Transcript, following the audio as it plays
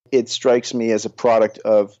it strikes me as a product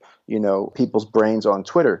of, people's brains on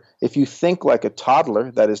Twitter. If you think like a toddler,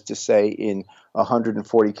 that is to say in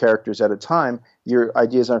 140 characters at a time, your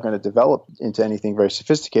ideas aren't going to develop into anything very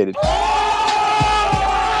sophisticated.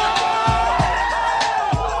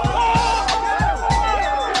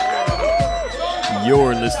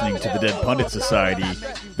 You're listening to the Dead Pundit Society.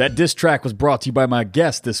 That diss track was brought to you by my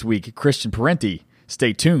guest this week, Christian Parenti.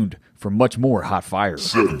 Stay tuned for much more hot fire.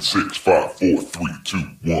 7, 6, 5, 4, 3, 2,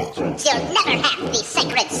 1. You'll never have the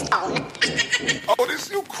sacred stone. Oh, this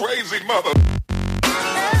you crazy mother...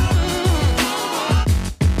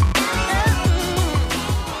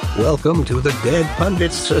 Welcome to the Dead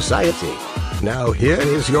Pundits Society. Now here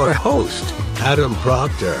is your host, Adam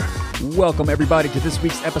Proctor. Welcome, everybody, to this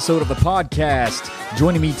week's episode of the podcast.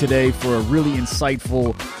 Joining me today for a really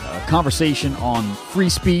insightful conversation on free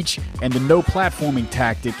speech and the no-platforming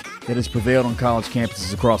tactic that has prevailed on college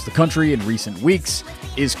campuses across the country in recent weeks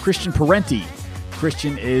is Christian Parenti.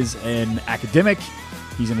 Christian is an academic.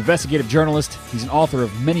 He's an investigative journalist. He's an author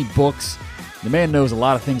of many books. The man knows a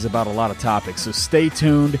lot of things about a lot of topics, so stay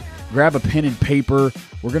tuned. Grab a pen and paper.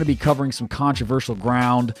 We're going to be covering some controversial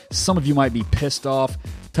ground. Some of you might be pissed off.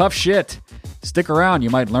 Tough shit. Stick around.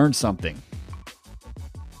 You might learn something.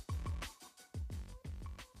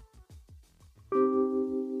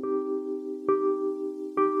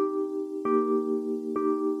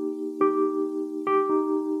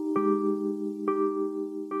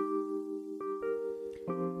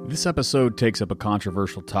 This episode takes up a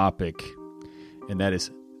controversial topic, and that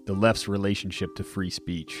is the left's relationship to free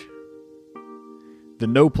speech. The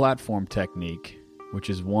no-platform technique, which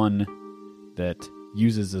is one that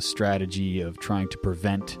uses a strategy of trying to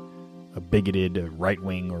prevent a bigoted,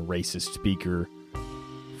 right-wing, or racist speaker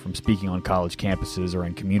from speaking on college campuses or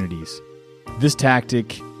in communities. This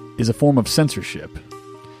tactic is a form of censorship.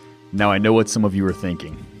 Now, I know what some of you are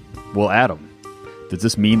thinking. Well, Adam, does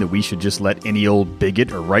this mean that we should just let any old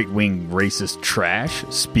bigot or right-wing racist trash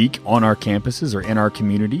speak on our campuses or in our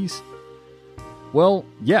communities? Well,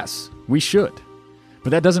 yes, we should.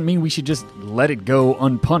 But that doesn't mean we should just let it go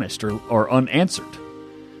unpunished or unanswered.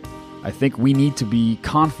 I think we need to be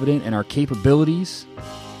confident in our capabilities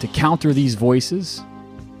to counter these voices,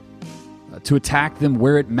 to attack them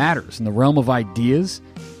where it matters, in the realm of ideas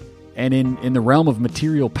and in the realm of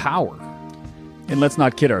material power. And let's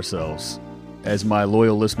not kid ourselves. As my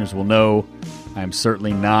loyal listeners will know, I am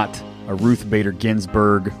certainly not a Ruth Bader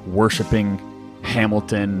Ginsburg worshiping,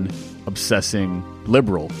 Hamilton obsessing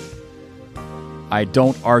liberal. I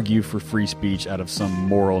don't argue for free speech out of some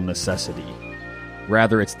moral necessity.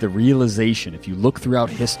 Rather, it's the realization, if you look throughout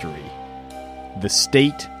history, the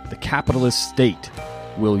state, the capitalist state,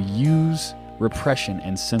 will use repression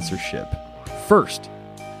and censorship first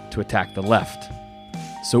to attack the left.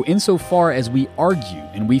 So insofar as we argue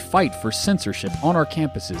and we fight for censorship on our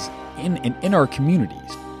campuses and in our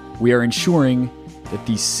communities, we are ensuring that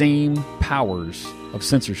these same powers of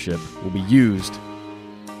censorship will be used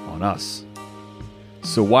on us.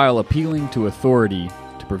 So while appealing to authority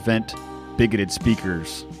to prevent bigoted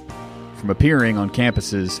speakers from appearing on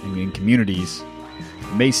campuses and in communities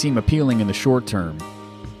may seem appealing in the short term,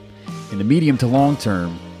 in the medium to long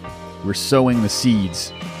term, we're sowing the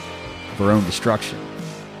seeds of our own destruction.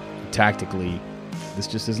 And tactically, this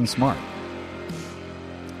just isn't smart.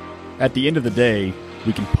 At the end of the day,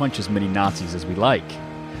 we can punch as many Nazis as we like.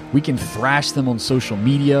 We can thrash them on social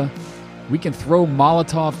media. We can throw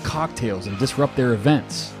Molotov cocktails and disrupt their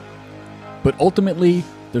events. But ultimately,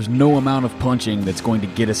 there's no amount of punching that's going to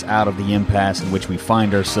get us out of the impasse in which we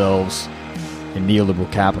find ourselves in neoliberal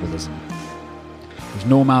capitalism. There's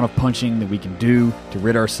no amount of punching that we can do to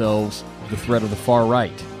rid ourselves of the threat of the far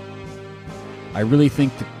right. I really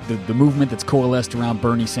think that the movement that's coalesced around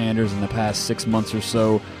Bernie Sanders in the past 6 months or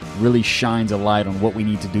so really shines a light on what we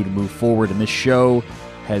need to do to move forward, and this show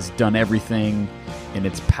has done everything in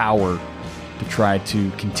its power to try to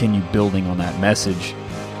continue building on that message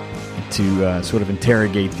and to sort of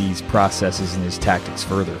interrogate these processes and these tactics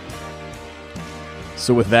further.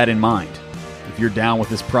 So with that in mind, if you're down with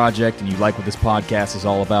this project and you like what this podcast is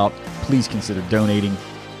all about, please consider donating.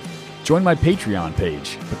 Join my Patreon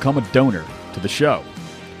page. Become a donor to the show.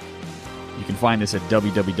 You can find this at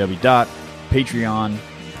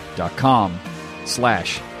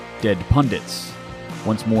www.patreon.com/deadpundits.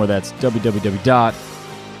 Once more, that's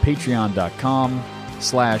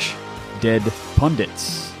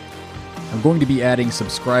www.patreon.com/deadpundits. I'm going to be adding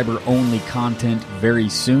subscriber-only content very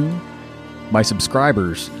soon. My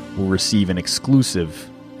subscribers will receive an exclusive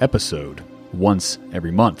episode once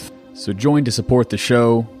every month. So join to support the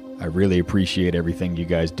show. I really appreciate everything you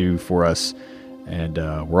guys do for us, and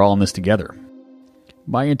we're all in this together.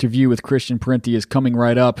 My interview with Christian Parenti is coming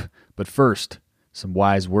right up, but first, some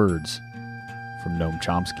wise words from Noam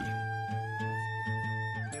Chomsky.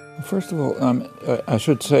 First of all, I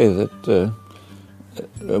should say that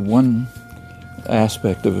one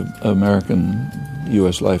aspect of American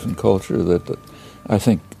U.S. life and culture that I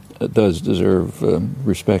think does deserve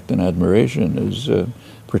respect and admiration is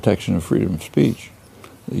protection of freedom of speech.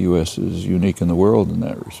 The U.S. is unique in the world in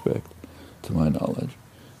that respect, to my knowledge.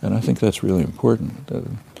 And I think that's really important.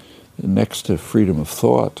 Next to freedom of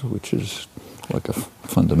thought, which is like a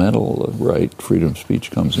fundamental right, freedom of speech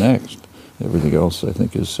comes next. Everything else, I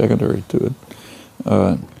think, is secondary to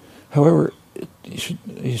it. However,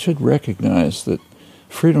 you should recognize that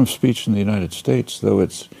freedom of speech in the United States, though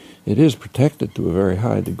it is protected to a very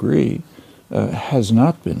high degree, has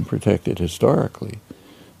not been protected historically.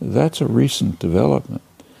 That's a recent development.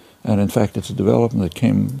 And in fact, it's a development that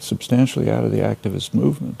came substantially out of the activist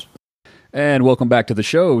movement. And welcome back to the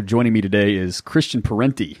show. Joining me today is Christian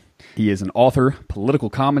Parenti. He is an author,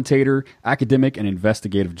 political commentator, academic, and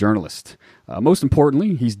investigative journalist. Most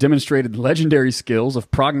importantly, he's demonstrated legendary skills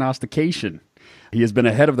of prognostication. He has been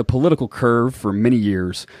ahead of the political curve for many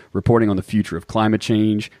years, reporting on the future of climate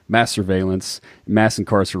change, mass surveillance, mass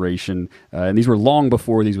incarceration, and these were long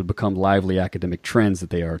before these would become lively academic trends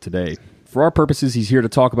that they are today. For our purposes, he's here to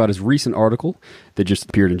talk about his recent article that just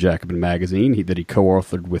appeared in Jacobin Magazine that he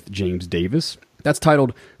co-authored with James Davis. That's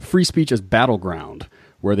titled Free Speech as Battleground,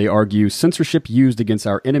 where they argue censorship used against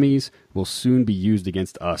our enemies will soon be used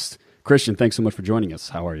against us. Christian, thanks so much for joining us.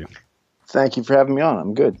 How are you? Thank you for having me on.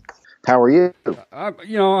 I'm good. How are you?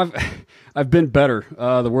 I've been better.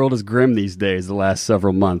 The world is grim these days, the last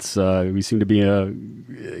several months. We seem to be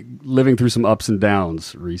living through some ups and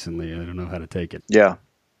downs recently. I don't know how to take it. Yeah.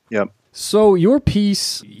 Yep. So your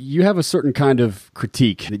piece, you have a certain kind of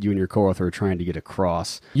critique that you and your co-author are trying to get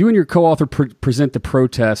across. You and your co-author present the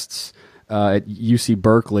protests at UC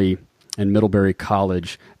Berkeley and Middlebury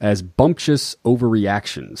College as bumptious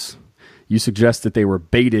overreactions. You suggest that they were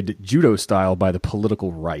baited judo style by the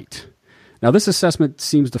political right. Now, this assessment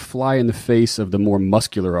seems to fly in the face of the more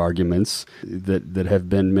muscular arguments that have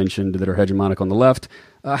been mentioned that are hegemonic on the left.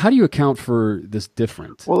 How do you account for this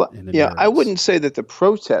difference? Well, yeah, I wouldn't say that the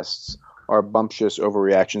protests are bumptious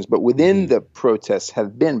overreactions, but within the protests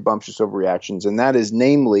have been bumptious overreactions, and that is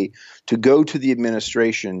namely to go to the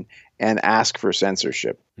administration and ask for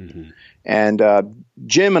censorship. Mm-hmm. And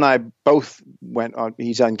Jim and I both went on,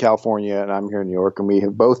 he's in California and I'm here in New York, and we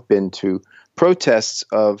have both been to protests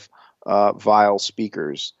of vile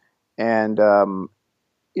speakers. And,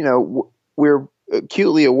 we're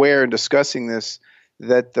acutely aware in discussing this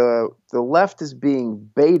that the left is being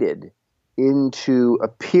baited into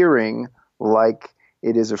appearing like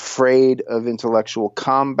it is afraid of intellectual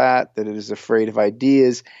combat, that it is afraid of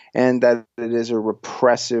ideas, and that it is a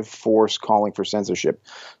repressive force calling for censorship.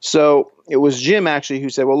 So it was Jim actually who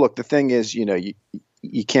said, well, look, the thing is,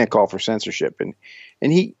 you can't call for censorship.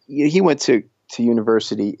 And he went to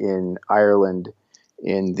university in Ireland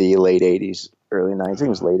in the late 80s, early 90s. I think it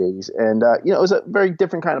was late 80s. And, it was a very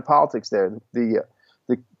different kind of politics there.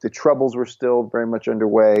 The troubles were still very much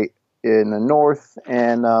underway in the North.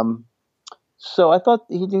 And so I thought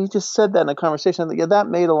he just said that in a conversation. I thought, yeah, that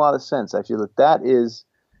made a lot of sense, actually. That is,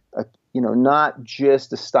 not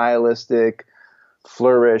just a stylistic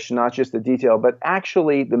flourish, not just a detail, but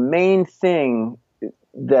actually the main thing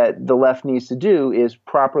that the left needs to do is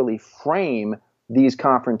properly frame these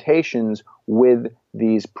confrontations with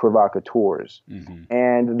these provocateurs. Mm-hmm.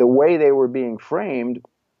 And the way they were being framed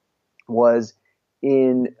was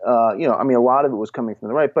in, a lot of it was coming from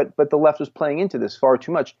the right, but the left was playing into this far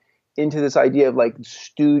too much, into this idea of like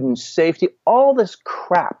student safety, all this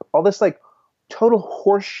crap, all this like total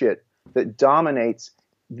horseshit that dominates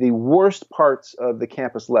the worst parts of the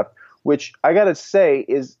campus left, which I got to say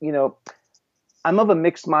is, I'm of a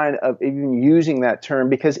mixed mind of even using that term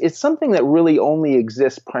because it's something that really only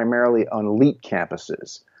exists primarily on elite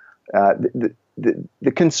campuses.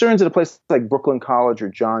 The concerns at a place like Brooklyn College or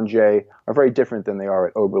John Jay are very different than they are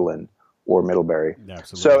at Oberlin or Middlebury.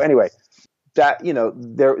 Absolutely. So anyway, that,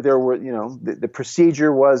 there were, the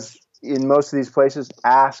procedure was in most of these places,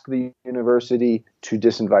 ask the university to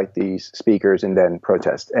disinvite these speakers and then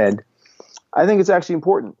protest. And I think it's actually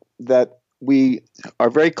important that we are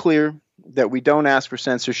very clear that we don't ask for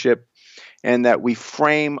censorship and that we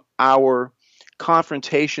frame our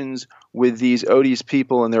confrontations with these odious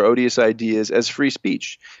people and their odious ideas as free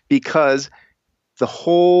speech, because the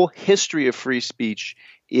whole history of free speech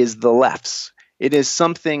is the left's. It is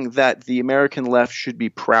something that the American left should be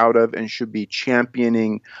proud of and should be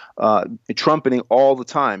championing, trumpeting all the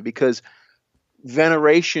time, because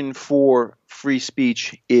veneration for free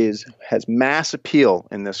speech has mass appeal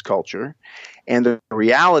in this culture. And the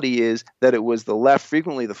reality is that it was the left,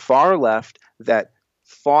 frequently the far left, that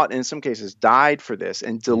fought, in some cases died for this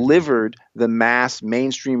and delivered the mass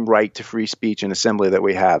mainstream right to free speech and assembly that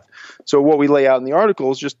we have. So what we lay out in the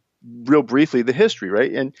article is just real briefly the history,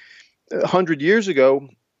 right? And 100 years ago,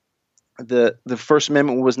 the First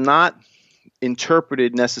Amendment was not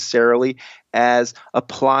interpreted necessarily as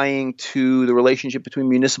applying to the relationship between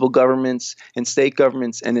municipal governments and state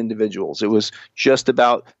governments and individuals. It was just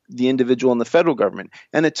about the individual and the federal government.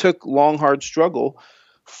 And it took long, hard struggle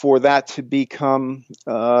for that to become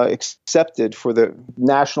accepted, for the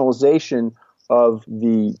nationalization of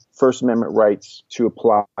the First Amendment rights to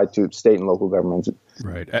apply to state and local governments.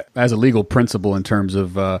 Right. As a legal principle in terms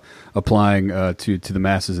of applying to the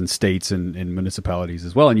masses in states and municipalities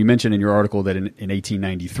as well. And you mentioned in your article that in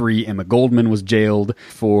 1893, Emma Goldman was jailed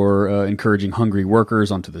for encouraging hungry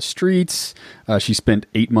workers onto the streets. She spent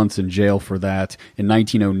 8 months in jail for that. In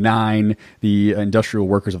 1909, the industrial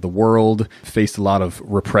workers of the world faced a lot of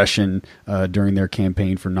repression during their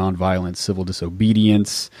campaign for nonviolent civil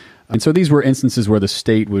disobedience. And so these were instances where the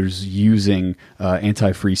state was using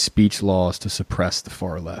anti-free speech laws to suppress the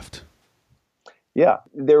far left. Yeah,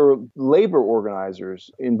 there were labor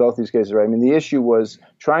organizers in both these cases, right? I mean, the issue was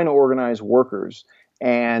trying to organize workers,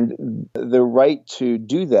 and the right to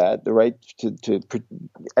do that, the right to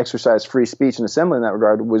exercise free speech and assembly in that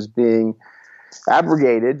regard, was being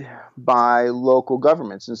abrogated by local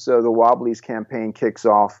governments. And so the Wobblies campaign kicks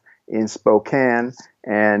off in Spokane,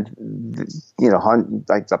 and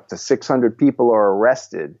like up to 600 people are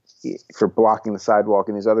arrested for blocking the sidewalk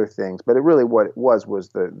and these other things. But what it was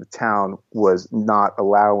the town was not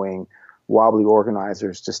allowing Wobbly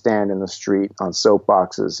organizers to stand in the street on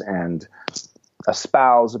soapboxes and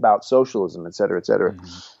espouse about socialism, et cetera, et cetera.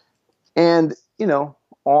 Mm-hmm. And,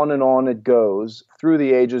 on it goes through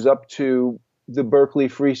the ages up to the Berkeley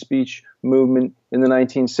free speech movement in the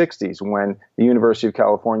 1960s, when the University of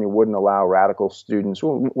California wouldn't allow radicals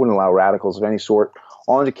of any sort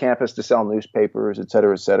onto campus to sell newspapers, et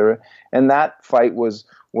cetera, et cetera. And that fight was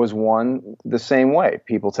won the same way,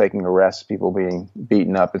 people taking arrests, people being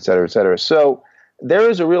beaten up, et cetera, et cetera. So there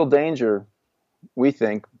is a real danger, we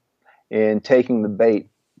think, in taking the bait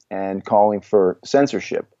and calling for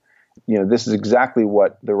censorship. This is exactly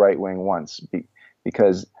what the right wing wants,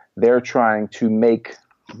 because they're trying to make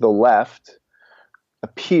the left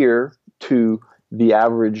appear to the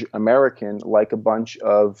average American like a bunch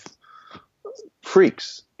of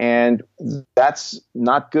freaks. And that's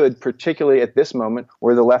not good, particularly at this moment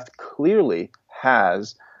where the left clearly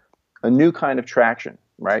has a new kind of traction,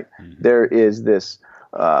 right? Mm-hmm. There is this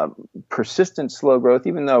persistent slow growth,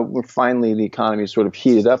 even though the economy is sort of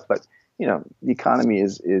heated up, but the economy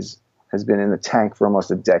has been in the tank for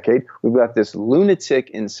almost a decade. We've got this lunatic,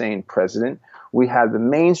 insane president. We have the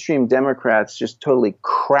mainstream Democrats just totally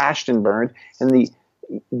crashed and burned, and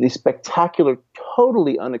the spectacular,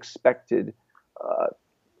 totally unexpected,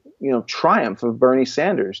 triumph of Bernie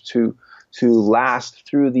Sanders to last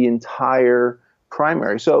through the entire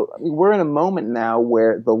primary. So we're in a moment now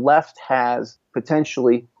where the left has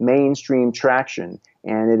potentially mainstream traction,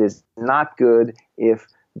 and it is not good if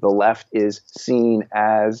the left is seen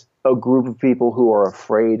as a group of people who are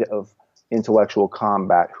afraid of intellectual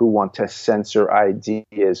combat, who want to censor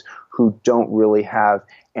ideas, who don't really have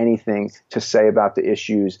anything to say about the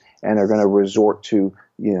issues and are going to resort to,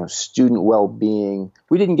 student well-being.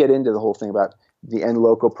 We didn't get into the whole thing about the en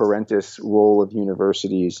loco parentis role of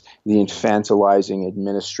universities, the infantilizing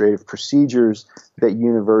administrative procedures that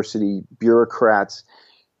university bureaucrats,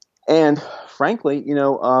 and frankly, I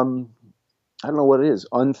don't know what it is,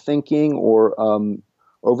 unthinking or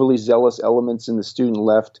overly zealous elements in the student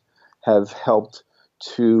left have helped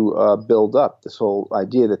to build up this whole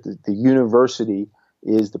idea that the university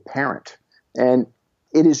is the parent. And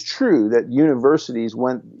it is true that universities,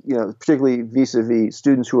 particularly vis-a-vis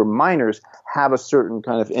students who are minors, have a certain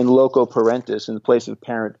kind of in loco parentis, in the place of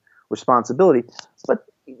parent responsibility. But,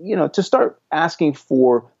 to start asking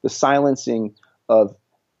for the silencing of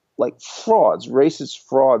frauds, racist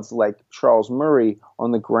frauds like Charles Murray,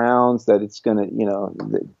 on the grounds that it's going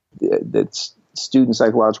to, that student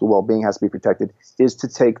psychological well-being has to be protected, is to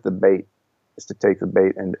take the bait,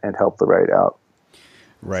 and help the right out.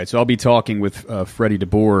 Right. So I'll be talking with Freddie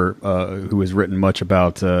DeBoer, who has written much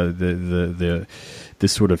about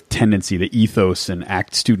this sort of tendency, the ethos and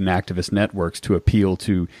student activist networks to appeal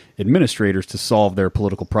to administrators to solve their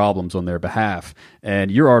political problems on their behalf. And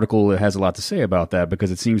your article has a lot to say about that,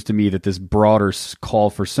 because it seems to me that this broader call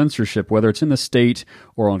for censorship, whether it's in the state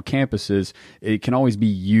or on campuses, it can always be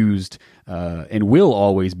used and will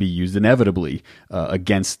always be used inevitably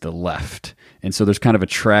against the left. And so there's kind of a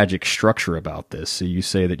tragic structure about this. So you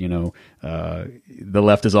say that, the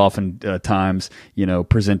left is often times,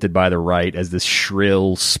 presented by the right as this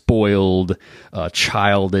shrill, spoiled,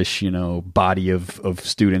 childish, body of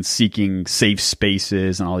students seeking safe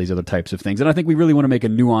spaces and all these other types of things. And I think we really want to make a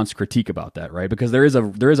nuanced critique about that, right? Because there is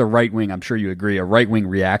a right wing, I'm sure you agree, a right wing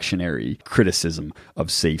reactionary criticism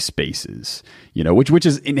of safe spaces, which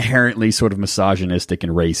is inherently sort of misogynistic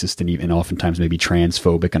and racist, and oftentimes maybe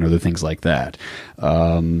transphobic and other things like that.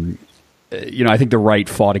 I think the right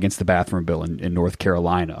fought against the bathroom bill in North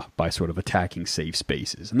Carolina by sort of attacking safe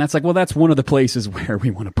spaces. And that's like, well, that's one of the places where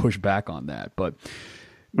we want to push back on that. But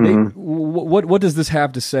what does this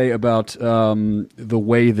have to say about the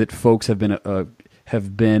way that folks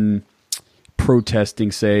have been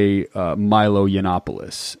protesting, say, Milo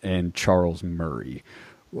Yiannopoulos and Charles Murray?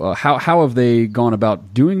 How have they gone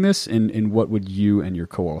about doing this, and what would you and your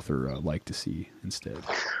co-author like to see instead?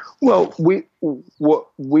 Well, what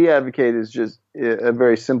we advocate is just a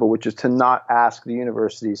very simple, which is to not ask the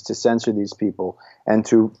universities to censor these people, and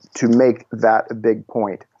to make that a big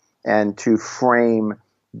point, and to frame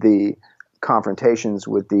the confrontations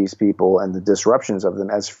with these people and the disruptions of them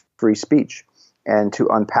as free speech, and to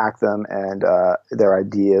unpack them and their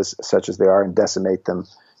ideas such as they are and decimate them.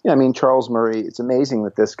 Charles Murray, it's amazing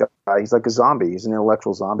that this guy, he's like a zombie. He's an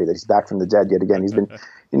intellectual zombie, that he's back from the dead yet again. He's been,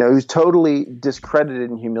 he's totally discredited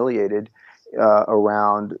and humiliated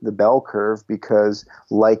around the bell curve, because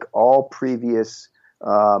like all previous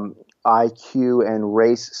IQ and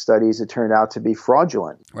race studies, it turned out to be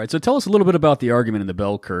fraudulent. Right. So tell us a little bit about the argument in the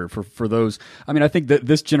bell curve for those. I think that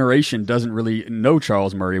this generation doesn't really know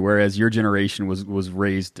Charles Murray, whereas your generation was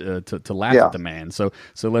raised to laugh at the man. So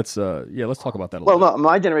let's talk about that a little bit. Well, no,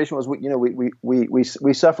 my generation was,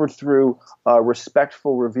 we suffered through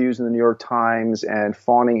respectful reviews in the New York Times and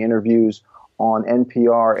fawning interviews on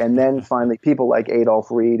NPR, and then finally people like Adolph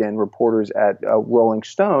Reed and reporters at Rolling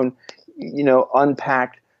Stone,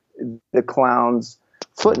 unpacked the clown's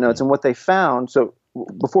footnotes and what they found. So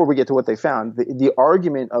before we get to what they found, the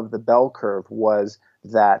argument of the bell curve was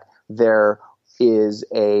that there is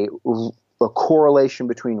a correlation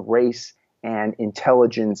between race and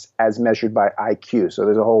intelligence as measured by IQ. So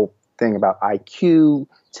there's a whole thing about IQ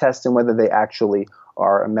tests and whether they actually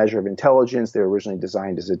are a measure of intelligence. They were originally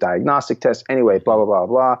designed as a diagnostic test. Anyway, blah, blah, blah,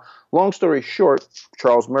 blah. Long story short,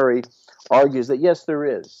 Charles Murray argues that yes, there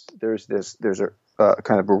is. There's a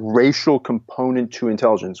kind of a racial component to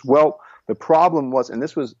intelligence. Well, the problem was, and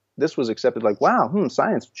this was accepted like, wow,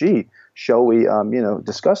 science, gee, shall we,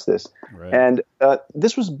 discuss this? Right. And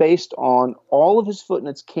this was based on all of his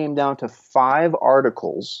footnotes came down to 5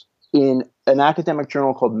 articles in an academic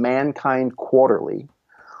journal called Mankind Quarterly,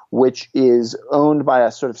 which is owned by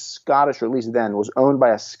a sort of Scottish, or at least then was owned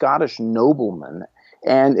by a Scottish nobleman,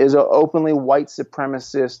 and is an openly white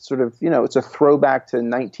supremacist sort of, it's a throwback to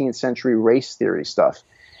 19th century race theory stuff.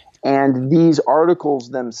 And these articles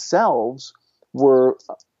themselves were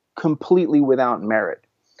completely without merit.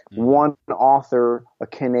 Mm-hmm. One author, a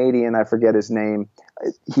Canadian, I forget his name,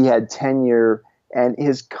 he had tenure, and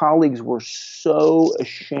his colleagues were so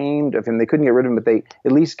ashamed of him. They couldn't get rid of him, but they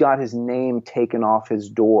at least got his name taken off his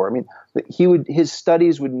door. His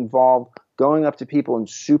studies would involve going up to people in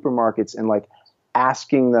supermarkets and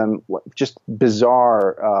asking them just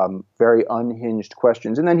bizarre, very unhinged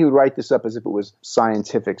questions. And then he would write this up as if it was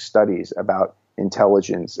scientific studies about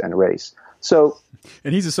intelligence and race.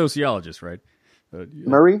 And he's a sociologist, right?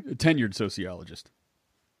 Murray? A tenured sociologist.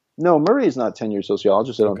 No, Murray is not a tenured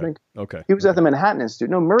sociologist, I don't think. Okay. He was at the Manhattan Institute.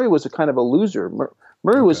 No, Murray was a kind of a loser.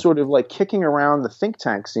 Murray was sort of kicking around the think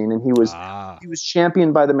tank scene, and he was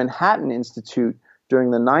championed by the Manhattan Institute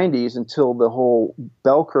during the 90s until the whole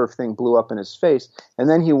bell curve thing blew up in his face. And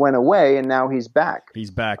then he went away, and now he's back.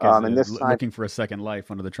 He's back and this time, looking for a second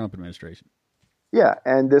life under the Trump administration. Yeah,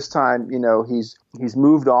 and this time, he's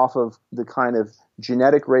moved off of the kind of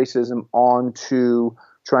genetic racism onto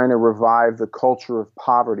trying to revive the culture of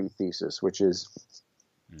poverty thesis, which is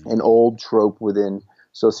an old trope within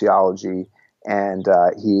sociology. And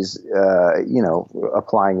he's,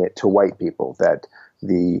 applying it to white people, that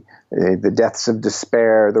the deaths of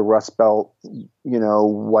despair, the Rust Belt,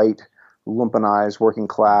 white, lumpenized working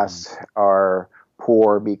class are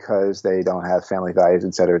poor because they don't have family values,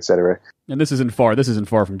 et cetera, et cetera. And this isn't far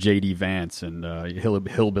from J.D. Vance and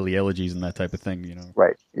hillbilly elegies and that type of thing,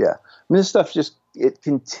 Right. Yeah. This stuff it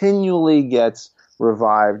continually gets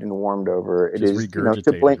revived and warmed over. It just is regurgitated,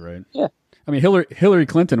 to blame, right? Yeah. I mean, Hillary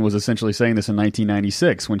Clinton was essentially saying this in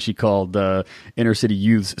 1996 when she called inner city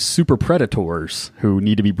youths super predators who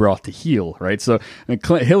need to be brought to heel, right? So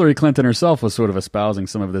Hillary Clinton herself was sort of espousing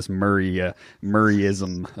some of this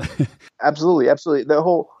Murrayism. Absolutely.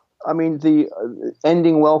 The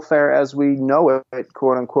ending welfare as we know it,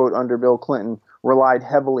 quote unquote, under Bill Clinton relied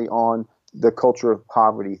heavily on the culture of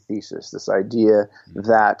poverty thesis, this idea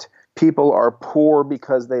that people are poor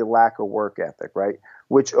because they lack a work ethic, right?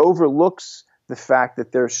 Which overlooks the fact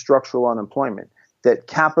that there's structural unemployment, that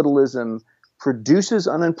capitalism produces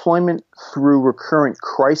unemployment through recurrent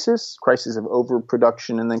crisis of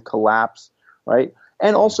overproduction and then collapse, right?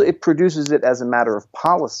 And also it produces it as a matter of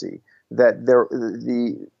policy, that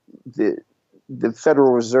the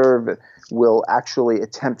Federal Reserve will actually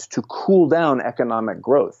attempt to cool down economic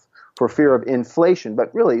growth for fear of inflation.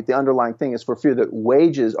 But really, the underlying thing is for fear that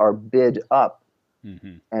wages are bid up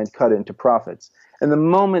and cut into profits. And the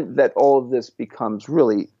moment that all of this becomes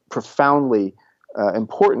really profoundly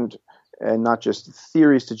important, and not just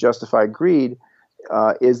theories to justify greed,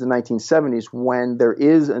 is the 1970s, when there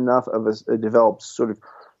is enough of a developed sort of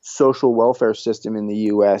social welfare system in the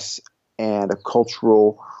U.S. and a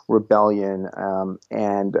cultural rebellion.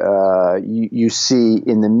 You see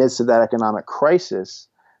in the midst of that economic crisis,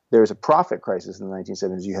 there's a profit crisis in the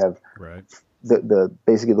 1970s. You have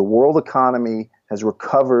basically the world economy has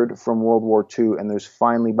recovered from World War II, and there's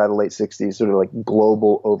finally, by the late 60s, sort of like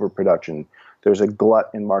global overproduction. There's a glut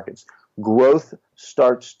in markets. Growth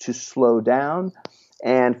starts to slow down,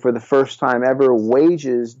 and for the first time ever,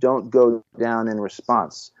 wages don't go down in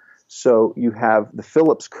response. So you have the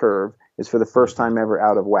Phillips curve is for the first time ever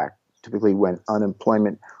out of whack. Typically when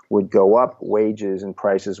unemployment would go up, wages and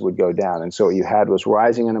prices would go down. And so what you had was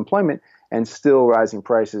rising unemployment and still rising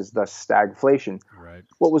prices, thus stagflation. Right.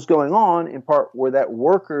 What was going on, in part, were that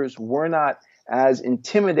workers were not as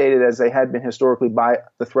intimidated as they had been historically by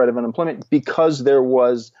the threat of unemployment, because there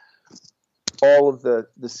was all of the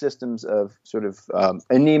systems of sort of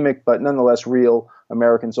anemic but nonetheless real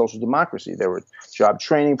American social democracy. There were job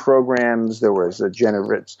training programs, there was a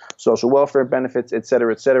generous social welfare benefits, et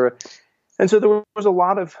cetera, et cetera. And so there was a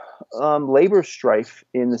lot of labor strife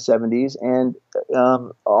in the 70s, and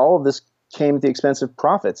all of this came at the expense of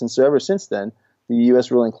profits. And so ever since then, the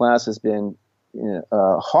U.S. ruling class has been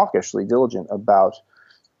hawkishly diligent about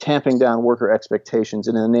tamping down worker expectations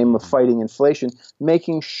and in the name of fighting inflation,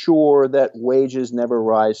 making sure that wages never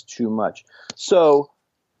rise too much. So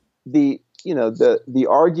the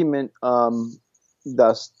argument,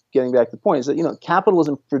 thus getting back to the point, is that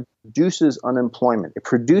capitalism produces unemployment. It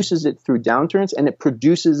produces it through downturns, and it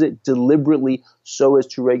produces it deliberately so as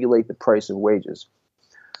to regulate the price of wages.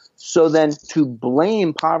 So then to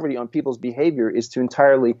blame poverty on people's behavior is to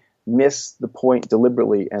entirely miss the point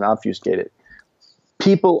deliberately and obfuscate it.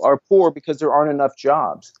 People are poor because there aren't enough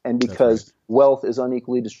jobs and because wealth is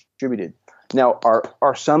unequally distributed. Now,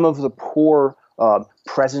 are some of the poor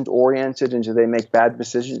present-oriented, and do they make bad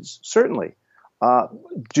decisions? Certainly.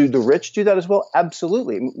 Do the rich do that as well?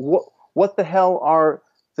 Absolutely. What the hell are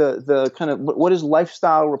the kind of what is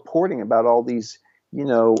lifestyle reporting about all these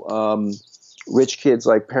rich kids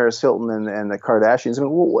like Paris Hilton and the Kardashians? I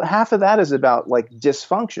mean, half of that is about like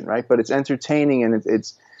dysfunction, right? But it's entertaining, and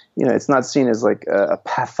it's not seen as like a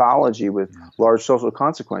pathology with large social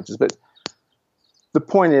consequences. But the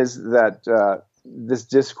point is that this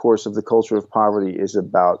discourse of the culture of poverty is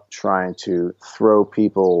about trying to throw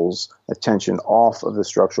people's attention off of the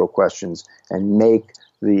structural questions and make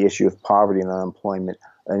the issue of poverty and unemployment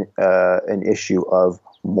an issue of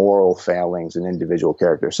moral failings and individual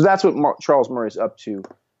character. So that's what Charles Murray is up to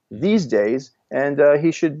these days, and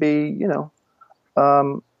he should be,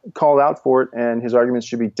 called out for it, and his arguments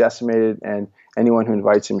should be decimated, and anyone who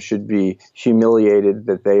invites him should be humiliated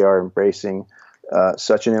that they are embracing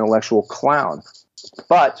such an intellectual clown.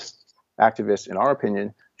 But activists, in our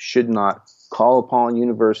opinion, should not call upon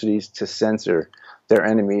universities to censor their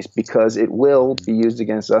enemies, because it will be used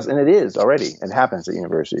against us, and it is already. It happens at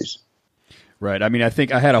universities. Right. I mean, I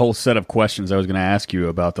think I had a whole set of questions I was going to ask you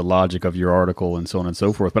about the logic of your article and so on and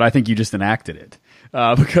so forth, but I think you just enacted it.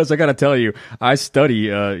 Because I got to tell you, I study,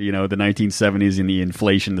 the 1970s and the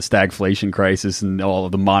inflation, the stagflation crisis, and all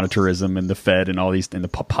of the monetarism and the Fed and all these, and the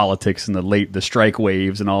politics and the strike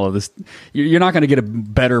waves and all of this. You're not going to get a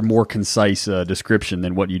better, more concise description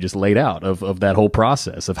than what you just laid out of that whole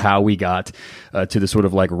process of how we got to the sort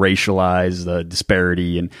of like racialized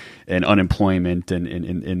disparity and unemployment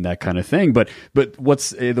and that kind of thing. But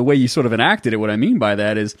what's the way you sort of enacted it? What I mean by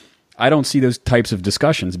that is I don't see those types of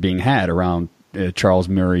discussions being had around Charles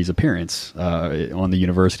Murray's appearance on the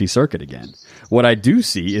university circuit again. What I do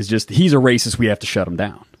see is just he's a racist. We have to shut him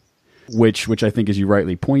down, which I think, as you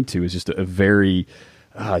rightly point to, is just a very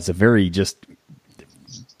just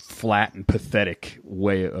flat and pathetic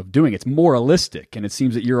way of doing it. It's moralistic, and it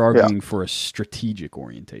seems that you're arguing for a strategic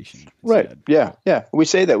orientation instead. Right. Yeah. We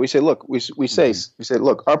say that. We say, look, we say,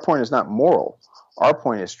 look, our point is not moral. Our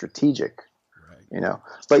point is strategic. Right.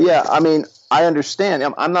 But yeah, I mean, I understand.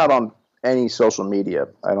 I'm not on any social media.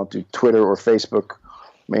 I don't do Twitter or Facebook.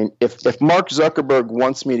 I mean, if Mark Zuckerberg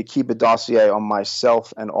wants me to keep a dossier on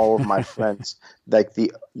myself and all of my friends, like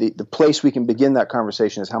the place we can begin that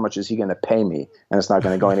conversation is how much is he going to pay me, and it's not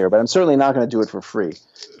going to go anywhere. But I'm certainly not going to do it for free.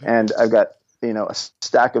 And I've got a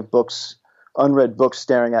stack of books, unread books,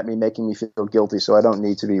 staring at me, making me feel guilty. So I don't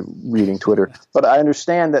need to be reading Twitter. But I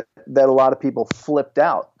understand that a lot of people flipped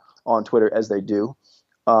out on Twitter, as they do,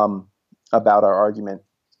 about our argument.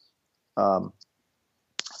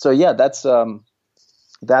 So yeah,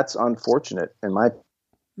 that's unfortunate in my opinion.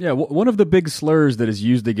 Yeah, one of the big slurs that is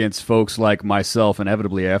used against folks like myself,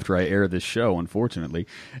 inevitably after I air this show, unfortunately,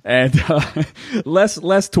 and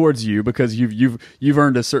less towards you, because you've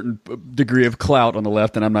earned a certain degree of clout on the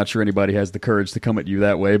left, and I'm not sure anybody has the courage to come at you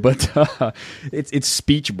that way. But it's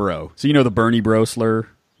speech bro. So the Bernie bro slur.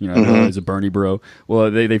 Is a Bernie bro. Well,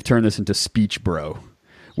 they've turned this into speech bro,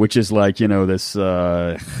 which is like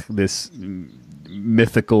this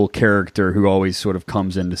mythical character who always sort of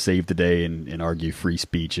comes in to save the day and argue free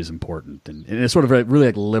speech is important, and in a sort of a really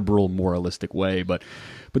like liberal moralistic way. But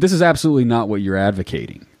this is absolutely not what you're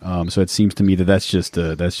advocating. So it seems to me that's just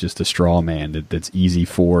a straw man that's easy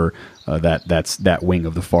for that wing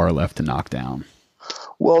of the far left to knock down.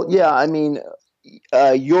 Well, yeah, I mean,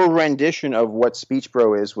 your rendition of what speech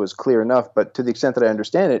bro is was clear enough, but to the extent that I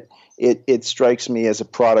understand it strikes me as a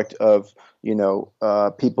product of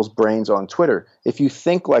people's brains on Twitter. If you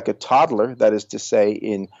think like a toddler, that is to say,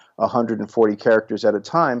 in 140 characters at a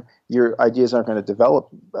time, your ideas aren't going to develop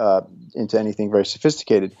into anything very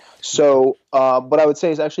sophisticated. So what I would say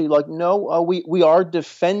is actually no, we are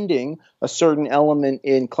defending a certain element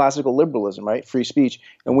in classical liberalism, right? Free speech.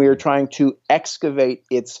 And we are trying to excavate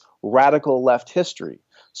its radical left history.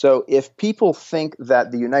 So if people think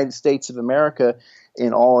that the United States of America,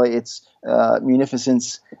 in all its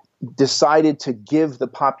munificence, decided to give the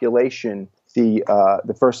population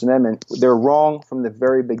the First Amendment, they're wrong from the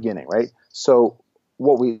very beginning, right? So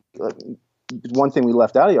one thing we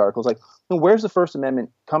left out of the article is where's the First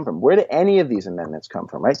Amendment come from? Where do any of these amendments come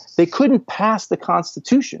from, right? They couldn't pass the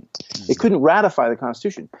Constitution. They couldn't ratify the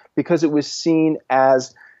Constitution because it was seen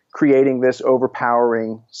as creating this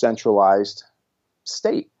overpowering, centralized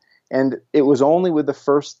state. And it was only with the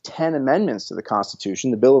first 10 amendments to the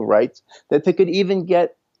Constitution, the Bill of Rights, that they could even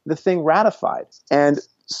get the thing ratified. And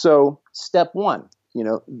so step one,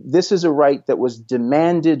 this is a right that was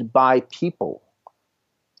demanded by people.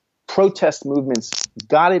 Protest movements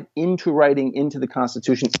got it into writing into the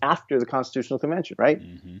Constitution after the Constitutional Convention, right?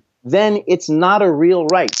 Mm-hmm. Then it's not a real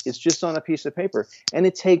right. It's just on a piece of paper. And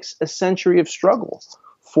it takes a century of struggle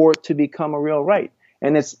for it to become a real right.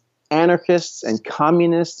 And it's anarchists and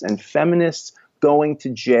communists and feminists going to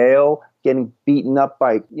jail, getting beaten up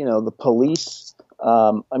by, the police.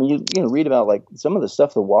 I mean, you read about some of the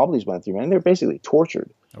stuff the Wobblies went through, man. They're basically tortured.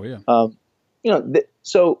 Oh yeah.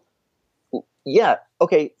 Yeah,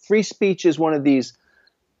 okay. Free speech is one of these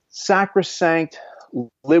sacrosanct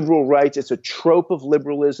liberal rights. It's a trope of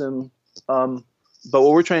liberalism. But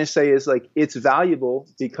what we're trying to say is it's valuable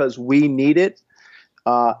because we need it,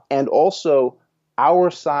 and also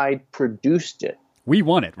our side produced it. We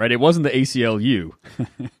won it, right? It wasn't the ACLU.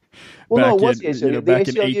 Well, no, it was the ACLU. Back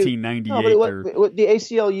in 1898. No, the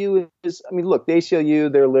ACLU is, look, the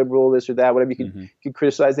ACLU, they're liberal, this or that, whatever you could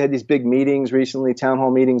criticize. They had these big meetings recently, town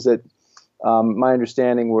hall meetings that, my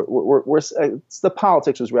understanding, were the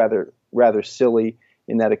politics was rather silly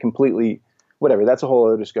in that it completely, whatever, that's a whole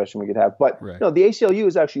other discussion we could have. But right. No, the ACLU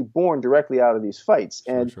is actually born directly out of these fights.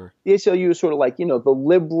 And sure. The ACLU is sort of the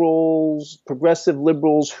liberals, progressive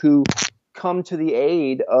liberals who come to the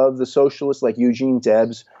aid of the socialists like Eugene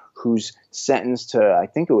Debs, who's sentenced to, I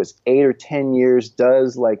think it was 8 or 10 years,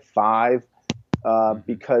 does 5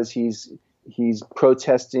 because he's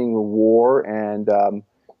protesting the war, and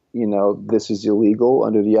this is illegal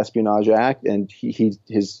under the Espionage Act, and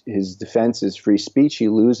his defense is free speech. He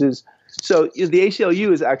loses. So the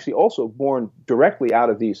ACLU is actually also born directly out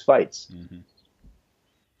of these fights. Mm-hmm.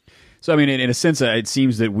 So, I mean, in a sense, it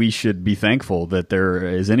seems that we should be thankful that there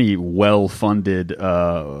is any well-funded,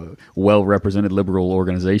 well-represented liberal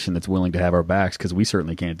organization that's willing to have our backs, because we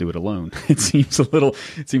certainly can't do it alone. It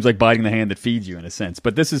seems like biting the hand that feeds you in a sense.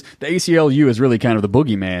 But the ACLU is really kind of the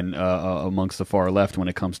boogeyman amongst the far left when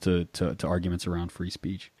it comes to arguments around free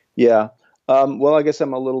speech. Yeah. Well, I guess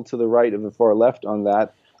I'm a little to the right of the far left on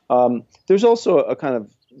that. There's also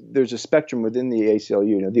there's a spectrum within the ACLU.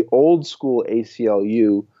 You know, the old school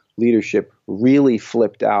ACLU leadership really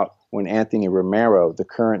flipped out when Anthony Romero, the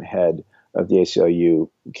current head of the ACLU,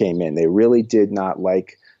 came in. They really did not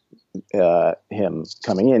like him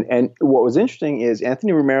coming in. And what was interesting is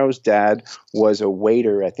Anthony Romero's dad was a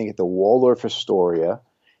waiter, I think, at the Waldorf Astoria,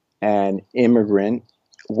 an immigrant,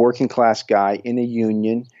 working class guy in a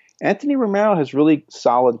union. Anthony Romero has really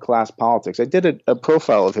solid class politics. I did a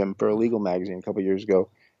profile of him for a legal magazine a couple of years ago.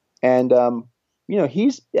 And,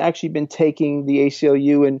 he's actually been taking the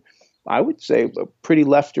ACLU in, I would say, a pretty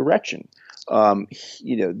left direction.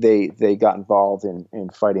 They got involved in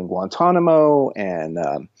fighting Guantanamo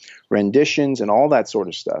and renditions and all that sort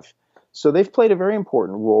of stuff. So they've played a very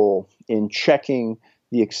important role in checking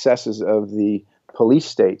the excesses of the police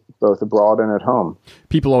state, both abroad and at home.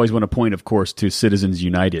 People always want to point, of course, to Citizens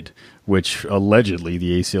United, which allegedly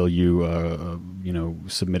the ACLU,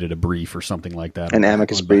 submitted a brief or something like that, an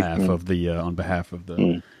amicus brief on behalf of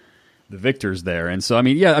the victors there. And so,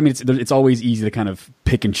 it's always easy to kind of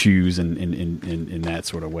pick and choose in that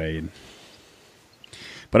sort of way.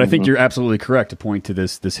 But I think you're absolutely correct to point to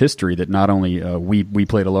this history that not only we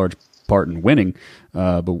played a large part in winning,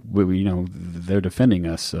 but they're defending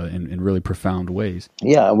us in really profound ways.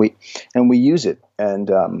 Yeah, and we use it.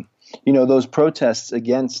 And those protests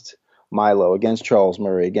against Milo, against Charles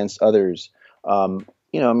Murray, against others,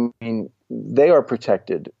 they are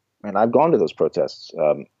protected. And I've gone to those protests.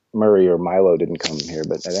 Murray or Milo didn't come here,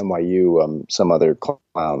 but at NYU, some other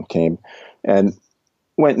clown came and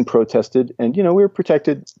went and protested. And, we were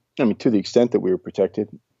protected. To the extent that we were protected,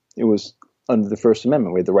 it was under the First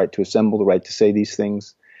Amendment. We had the right to assemble, the right to say these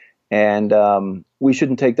things. And we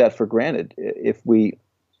shouldn't take that for granted. If we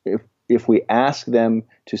ask them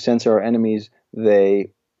to censor our enemies,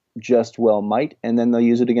 they just well might, and then they'll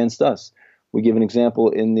use it against us. We give an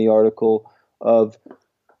example in the article of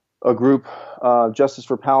a group, Justice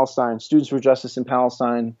for Palestine, Students for Justice in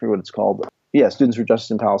Palestine. I forget what it's called. But yeah, Students for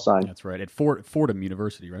Justice in Palestine. That's right. At Fordham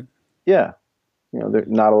University, right? Yeah. They're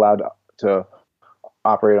not allowed to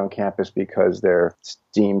operate on campus because they're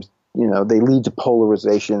deemed, they lead to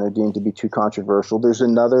polarization. They're deemed to be too controversial. There's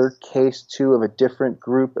another case, too, of a different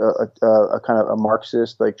group, a kind of a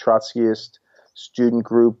Marxist, like Trotskyist student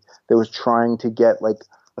group that was trying to get,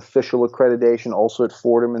 official accreditation also at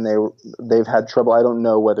Fordham, and they've had trouble. I don't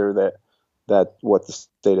know whether that what the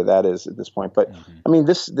state of that is at this point, but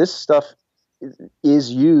this stuff is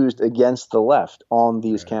used against the left on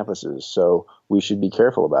these campuses, so we should be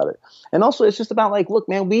careful about it. And also, it's just about look,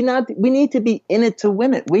 man, we need to be in it to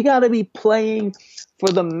win it. We got to be playing for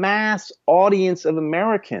the mass audience of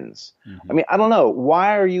Americans. I don't know,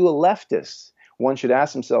 why are you a leftist? One should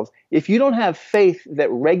ask themselves, if you don't have faith that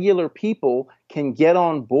regular people can get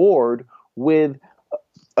on board with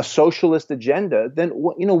a socialist agenda, then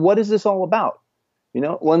what is this all about?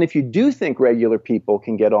 Well, and if you do think regular people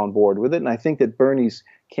can get on board with it, and I think that Bernie's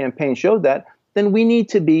campaign showed that, then we need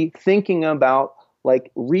to be thinking about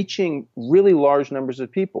reaching really large numbers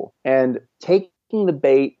of people and taking the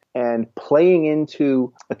bait and playing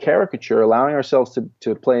into a caricature, allowing ourselves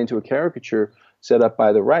to play into a caricature set up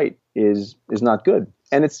by the right is not good.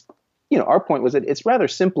 And it's, our point was that it's rather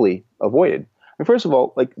simply avoided. First of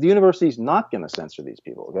all, the university is not going to censor these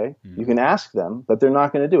people, okay? You can ask them, but they're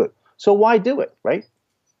not going to do it. So why do it, right?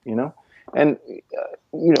 And,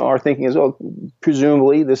 our thinking is,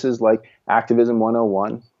 presumably this is activism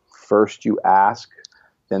 101. First you ask,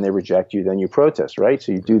 then they reject you, then you protest, right?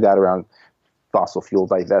 So you do that around fossil fuel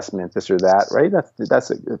divestment, this or that, right? That's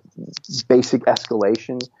a basic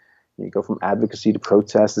escalation. You go from advocacy to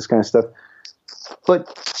protest, this kind of stuff.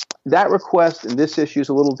 But that request and this issue is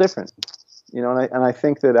a little different, and I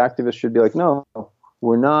think that activists should be no,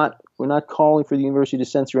 we're not calling for the university to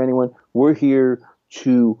censor anyone. We're here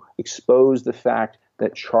to expose the fact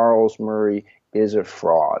that Charles Murray is a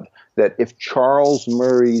fraud. That if Charles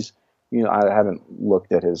Murray's, I haven't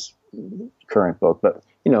looked at his current book, but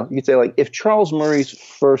you could say if Charles Murray's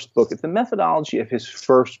first book, if the methodology of his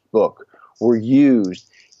first book were used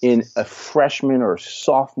in a freshman or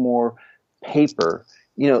sophomore paper,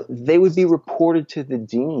 they would be reported to the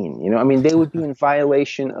dean. They would be in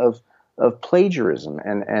violation of plagiarism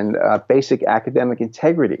and basic academic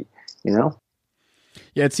integrity.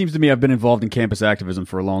 Yeah, it seems to me I've been involved in campus activism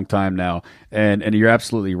for a long time now, and you're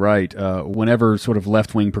absolutely right. Whenever sort of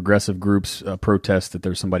left-wing progressive groups protest that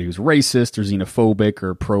there's somebody who's racist or xenophobic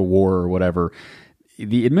or pro-war or whatever,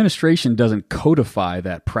 the administration doesn't codify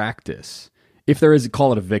that practice. If there is,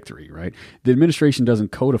 call it a victory, right? The administration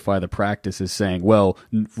doesn't codify the practice as saying, well,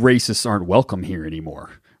 racists aren't welcome here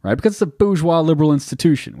anymore, right? Because it's a bourgeois liberal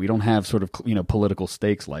institution. We don't have sort of, political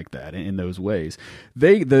stakes like that in those ways.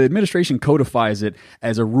 The administration codifies it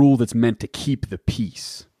as a rule that's meant to keep the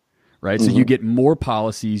peace, right? Mm-hmm. So you get more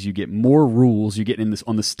policies, you get more rules, you get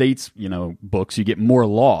on the state's, books, you get more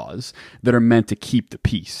laws that are meant to keep the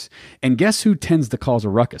peace. And guess who tends to cause a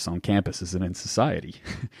ruckus on campuses and in society?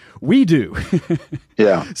 We do.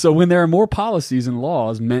 Yeah. So when there are more policies and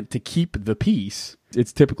laws meant to keep the peace,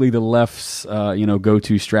 it's typically the left's,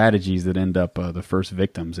 go-to strategies that end up the first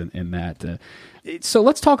victims in that. So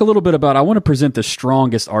let's talk a little bit about. I want to present the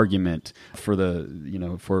strongest argument for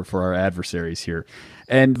for our adversaries here,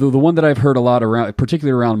 and the one that I've heard a lot around,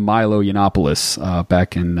 particularly around Milo Yiannopoulos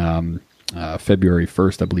back in February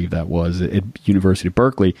 1st, I believe that was at University of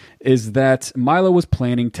Berkeley, is that Milo was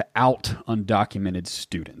planning to out undocumented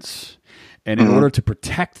students. And in order to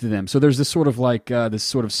protect them, so there's this sort of this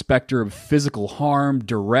sort of specter of physical harm,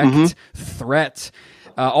 direct threat.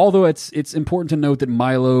 Although it's important to note that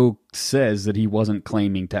Milo says that he wasn't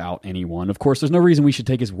claiming to out anyone. Of course, there's no reason we should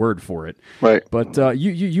take his word for it. Right. But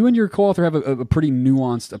you and your co-author have a pretty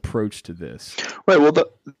nuanced approach to this. Right. Well,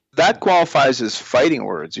 that qualifies as fighting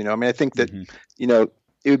words. I think that it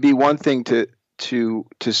would be one thing to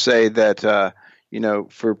say that.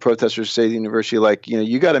 For protesters to say to the university,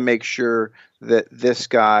 you got to make sure that this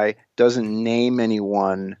guy doesn't name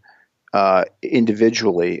anyone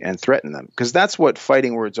individually and threaten them, because that's what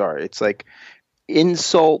fighting words are. It's like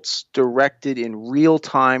insults directed in real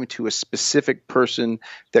time to a specific person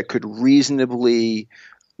that could reasonably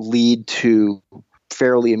lead to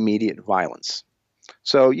fairly immediate violence.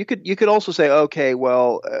 So you could also say, okay,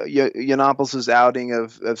 well, Yiannopoulos' outing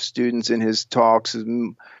of students in his talks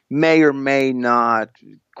may or may not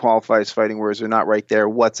qualify as fighting words. They're not right there.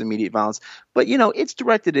 What's immediate violence? But it's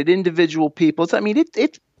directed at individual people.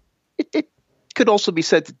 It could also be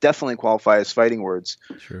said to definitely qualify as fighting words.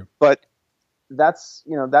 Sure. But that's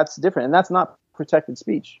different, and that's not protected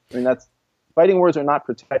speech. That's fighting words are not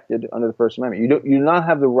protected under the First Amendment. You do not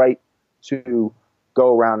have the right to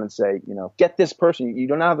go around and say, get this person. You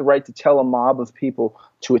don't have the right to tell a mob of people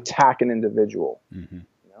to attack an individual. Mm-hmm.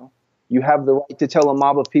 You have the right to tell a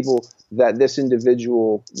mob of people that this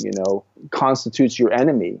individual, constitutes your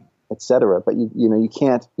enemy, etc. But you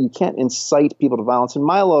can't incite people to violence. And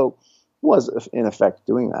Milo was in effect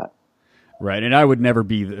doing that. Right, and I would never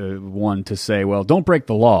be the one to say, "Well, don't break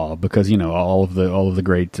the law," because all of the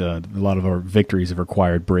great, a lot of our victories have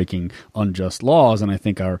required breaking unjust laws, and I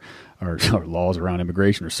think our laws around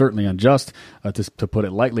immigration are certainly unjust, to put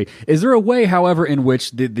it lightly. Is there a way, however, in which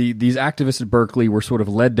these activists at Berkeley were sort of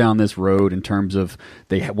led down this road in terms of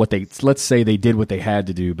let's say they did what they had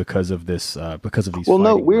to do because of this, because of these? Well,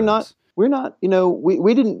 no, we're not.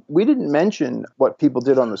 We didn't mention what people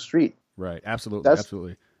did on the street. Right.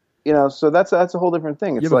 Absolutely. So that's a whole different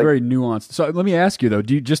thing. It's you have a very nuanced. So let me ask you though,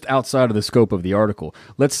 do you, just outside of the scope of the article,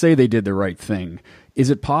 let's say they did the right thing.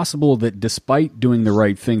 Is it possible that despite doing the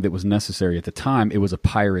right thing that was necessary at the time, it was a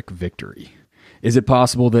Pyrrhic victory? Is it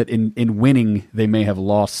possible that in winning, they may have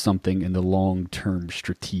lost something in the long-term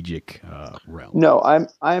strategic realm? No,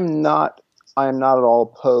 I'm not at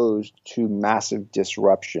all opposed to massive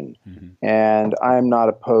disruption, and I'm not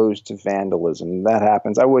opposed to vandalism. That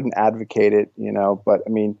happens. I wouldn't advocate it, but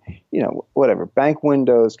whatever. Bank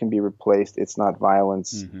windows can be replaced. It's not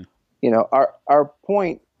violence. Our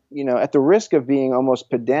point, at the risk of being almost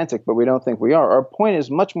pedantic, but we don't think we are, our point is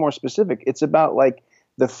much more specific. It's about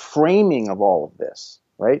the framing of all of this,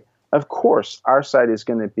 right? Of course, our side is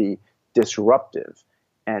going to be disruptive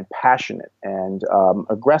and passionate and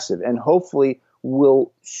aggressive, and hopefully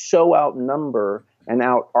will so outnumber and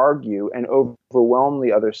out-argue and overwhelm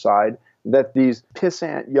the other side that these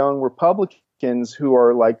pissant young Republicans who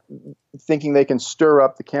are thinking they can stir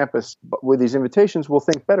up the campus with these invitations will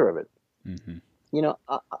think better of it. Mm-hmm.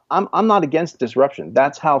 I'm not against disruption.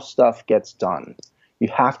 That's how stuff gets done. You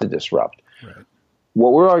have to disrupt. Right.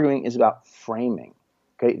 What we're arguing is about framing.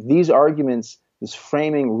 Okay, these arguments, this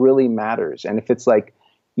framing really matters, and if it's that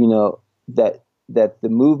the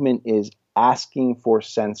movement is asking for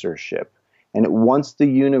censorship and it wants the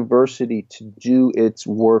university to do its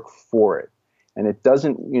work for it, and it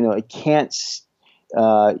doesn't, it can't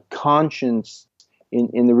conscience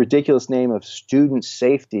in the ridiculous name of student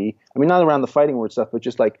safety. I mean, not around the fighting word stuff, but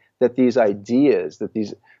just like that these ideas, that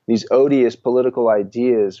these odious political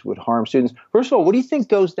ideas would harm students. First of all, what do you think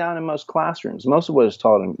goes down in most classrooms? Most of what is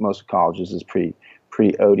taught in most colleges is pretty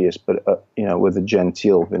odious, but with a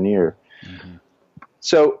genteel veneer. Mm-hmm.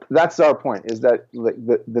 So that's our point: is that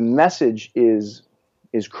the message is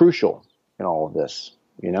crucial in all of this.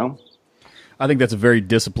 I think that's a very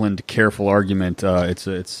disciplined, careful argument.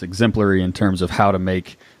 It's exemplary in terms of how to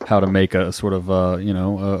make a sort of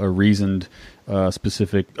a reasoned,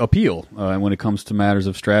 specific appeal when it comes to matters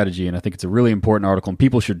of strategy. And I think it's a really important article, and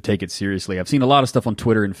people should take it seriously. I've seen a lot of stuff on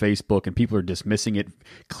Twitter and Facebook, and people are dismissing it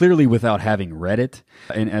clearly without having read it.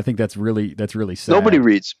 And I think that's really sad. Nobody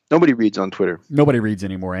reads on Twitter. Nobody reads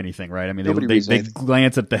anymore anything, right? I mean, they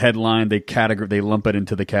glance at the headline, they lump it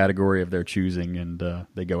into the category of their choosing, and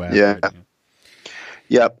they go after it.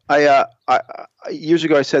 Yeah, I years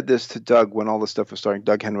ago I said this to Doug when all this stuff was starting.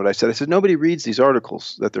 Doug Henwood, I said nobody reads these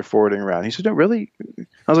articles that they're forwarding around. He said, "No, really?" I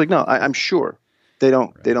was like, "No, I'm sure they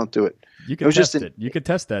don't. Right. They don't do it." You can test it. You could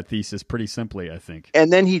test that thesis pretty simply, I think.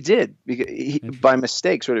 And then he did, because by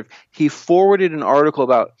mistake. He forwarded an article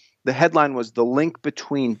about. The headline was "The Link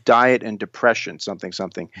Between Diet and Depression," something.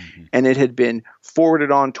 Mm-hmm. And it had been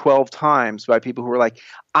forwarded on 12 times by people who were like,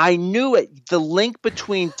 "I knew it. The link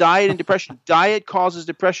between diet and depression. Diet causes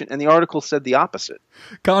depression." And the article said the opposite.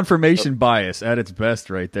 Confirmation bias at its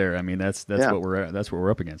best right there. I mean, that's what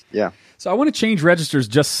we're up against. Yeah. So I want to change registers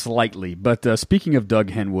just slightly. But speaking of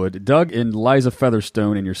Doug Henwood, Doug and Liza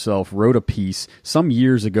Featherstone and yourself wrote a piece some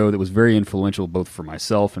years ago that was very influential both for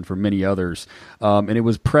myself and for many others. And it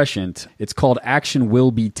was prescient. It's called "Action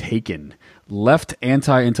Will Be Taken: Left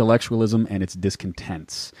Anti-Intellectualism and Its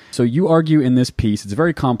Discontents." So you argue in this piece, it's a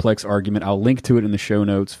very complex argument. I'll link to it in the show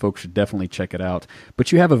notes. Folks should definitely check it out.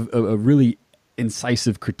 But you have a really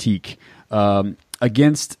incisive critique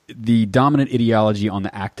against the dominant ideology on the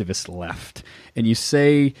activist left. And you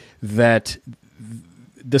say that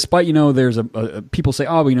despite, there's people say,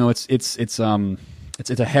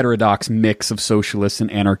 it's a heterodox mix of socialists and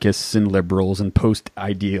anarchists and liberals and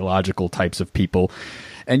post-ideological types of people.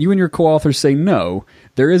 And you and your co-authors say, no,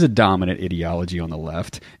 there is a dominant ideology on the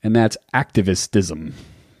left, and that's activistism.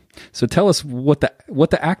 So tell us what the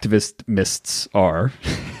activists are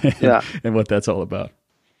and what that's all about.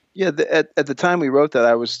 Yeah, at the time we wrote that,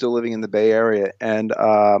 I was still living in the Bay Area, and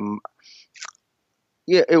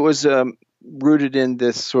it was rooted in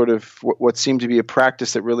this sort of what seemed to be a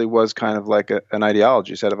practice that really was kind of like an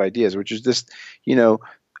ideology, a set of ideas, which is this,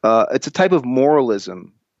 it's a type of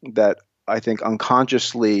moralism that I think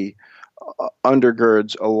unconsciously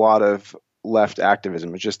undergirds a lot of left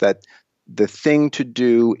activism. It's just that the thing to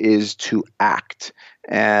do is to act,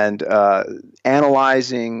 and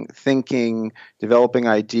analyzing, thinking, developing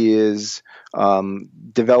ideas,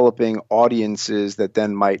 developing audiences that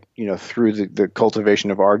then might, through the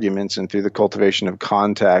cultivation of arguments and through the cultivation of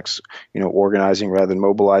contacts, organizing rather than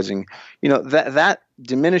mobilizing, that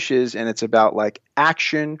diminishes, and it's about like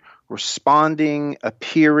action, responding,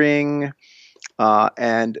 appearing,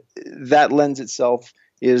 and that lends itself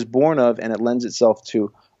is born of, and it lends itself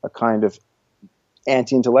to a kind of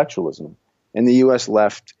anti-intellectualism. And the U.S.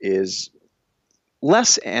 left is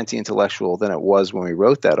less anti-intellectual than it was when we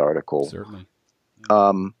wrote that article. Certainly.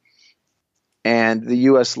 And the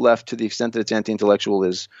U.S. left, to the extent that it's anti-intellectual,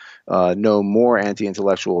 is no more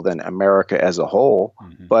anti-intellectual than America as a whole.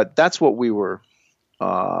 Mm-hmm. But that's what we were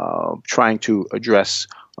trying to address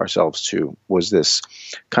ourselves to, was this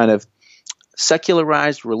kind of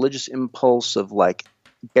secularized religious impulse of like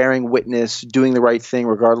bearing witness, doing the right thing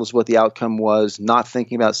regardless of what the outcome was, not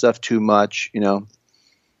thinking about stuff too much,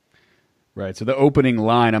 Right. So the opening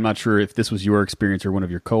line, I'm not sure if this was your experience or one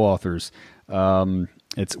of your co-authors.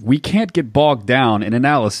 It's, "We can't get bogged down in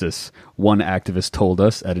analysis," one activist told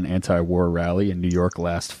us at an anti-war rally in New York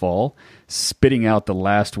last fall, spitting out the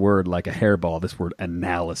last word like a hairball, this word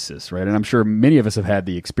analysis, right? And I'm sure many of us have had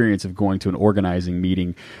the experience of going to an organizing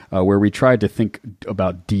meeting where we tried to think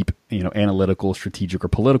about deep, analytical, strategic, or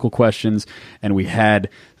political questions, and we had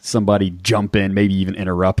somebody jump in, maybe even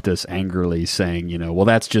interrupt us angrily, saying, well,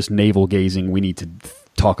 that's just navel-gazing. We need to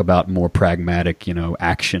talk about more pragmatic,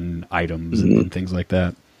 action items and things like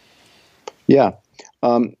that. Yeah.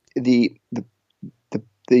 The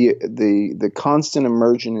constant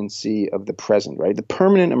emergency of the present, right? The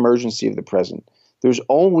permanent emergency of the present. There's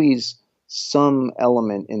always some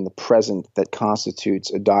element in the present that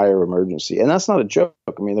constitutes a dire emergency. And that's not a joke.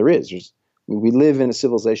 I mean, there is. We live in a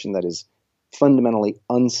civilization that is fundamentally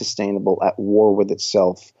unsustainable, at war with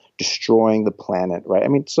itself, destroying the planet, right? I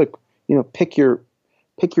mean, it's like, pick your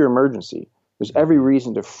emergency. There's every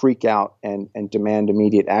reason to freak out and demand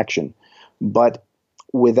immediate action. But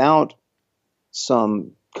without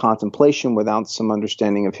some contemplation, without some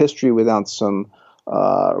understanding of history, without some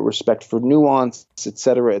respect for nuance, et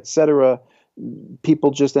cetera,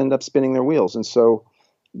 people just end up spinning their wheels. And so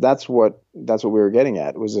that's what we were getting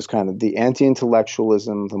at, was this kind of the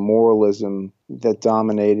anti-intellectualism, the moralism that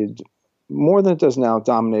dominated, more than it does now,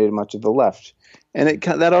 dominated much of the left. And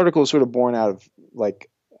that article is sort of born out of, like,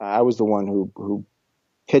 I was the one who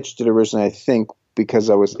pitched it originally, I think, because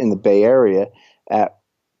I was in the Bay Area at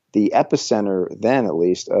the epicenter, then at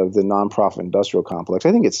least, of the nonprofit industrial complex.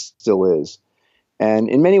 I think it still is. And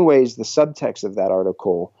in many ways, the subtext of that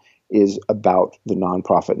article is about the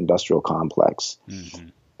nonprofit industrial complex. Mm-hmm.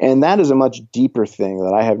 And that is a much deeper thing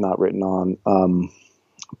that I have not written on.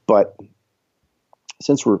 But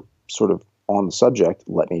since we're sort of on the subject,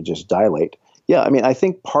 let me just dilate. Yeah, I mean, I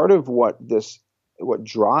think part of what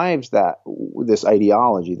drives this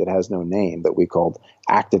ideology that has no name, that we called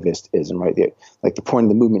activistism, right? The point of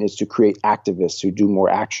the movement is to create activists who do more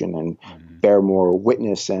action and bear more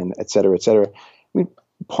witness, and et cetera, et cetera. I mean,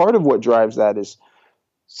 part of what drives that is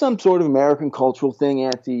some sort of American cultural thing,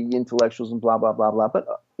 anti-intellectuals and blah, blah, blah, blah. But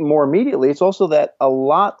more immediately, it's also that a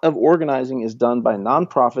lot of organizing is done by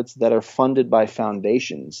nonprofits that are funded by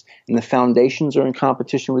foundations. And the foundations are in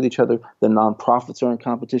competition with each other. The nonprofits are in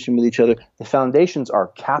competition with each other. The foundations are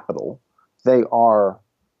capital. They are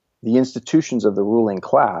the institutions of the ruling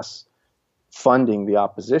class funding the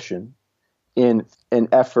opposition in an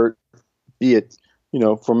effort, be it,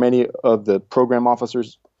 for many of the program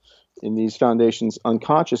officers in these foundations,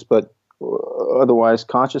 unconscious, but otherwise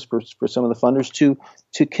conscious for some of the funders,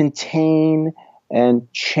 to contain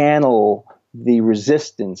and channel the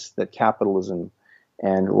resistance that capitalism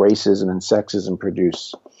and racism and sexism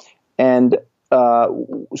produce. And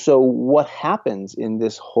so what happens in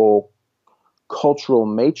this whole cultural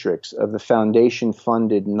matrix of the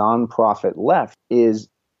foundation-funded nonprofit left is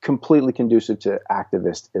completely conducive to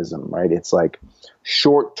activistism, right? It's like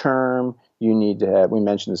short-term. You need to have, we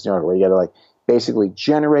mentioned this in the article, you got to basically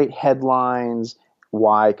generate headlines.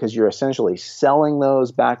 Why? Because you're essentially selling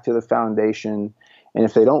those back to the foundation. And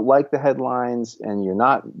if they don't like the headlines and you're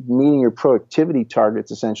not meeting your productivity targets,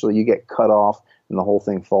 essentially you get cut off and the whole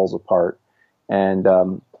thing falls apart. And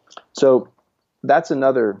so that's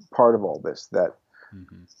another part of all this,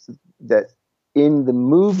 that in the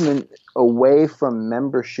movement away from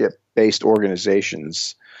membership-based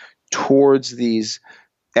organizations towards these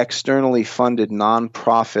externally funded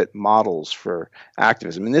nonprofit models for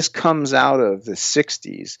activism. And this comes out of the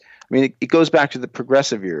 60s. I mean, it goes back to the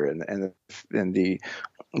progressive era and the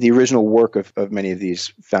original work of many of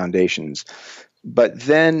these foundations. But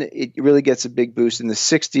then it really gets a big boost in the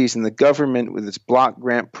 60s, and the government, with its block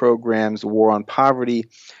grant programs, the war on poverty,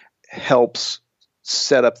 helps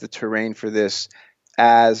set up the terrain for this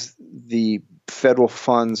as the federal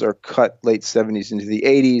funds are cut late 70s into the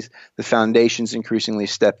 80s. The foundations increasingly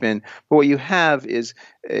step in. But what you have is,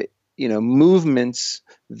 movements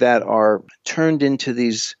that are turned into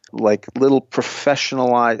these little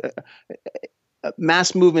professionalized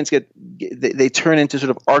mass movements. They turn into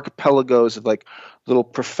sort of archipelagos of little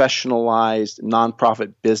professionalized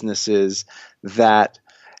nonprofit businesses that,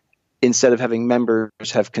 instead of having members,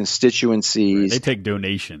 have constituencies. Right. They take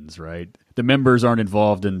donations, right? The members aren't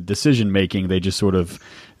involved in decision making. They just sort of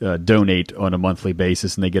donate on a monthly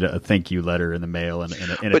basis, and they get a thank you letter in the mail and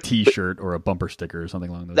a T-shirt or a bumper sticker or something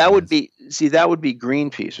along those lines. That would be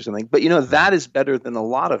Greenpeace or something. But that is better than a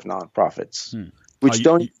lot of nonprofits, which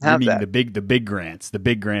don't have that. The big grants, the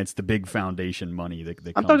big foundation money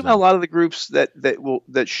that I'm talking about a lot of the groups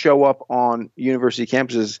that show up on university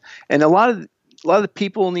campuses, and a lot of the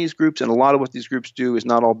people in these groups, and a lot of what these groups do is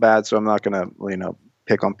not all bad. So I'm not going to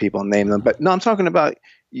pick on people and name them, but no, I'm talking about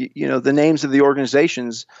the names of the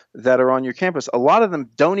organizations that are on your campus. A lot of them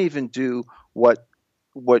don't even do what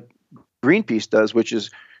Greenpeace does, which is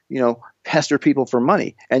pester people for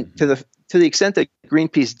money. And to the extent that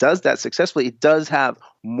Greenpeace does that successfully, it does have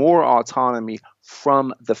more autonomy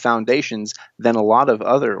from the foundations than a lot of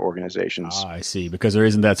other organizations. I see, because there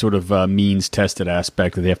isn't that sort of means-tested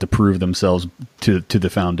aspect that they have to prove themselves to the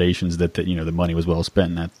foundations that the money was well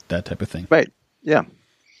spent, and that type of thing. Right. Yeah.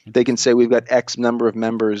 They can say we've got X number of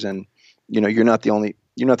members, and you're not the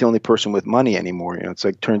only person with money anymore. It's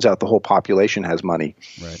turns out the whole population has money.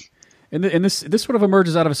 Right. And this sort of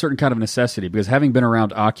emerges out of a certain kind of necessity, because having been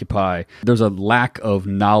around Occupy, there's a lack of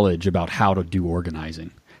knowledge about how to do organizing,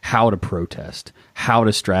 how to protest, how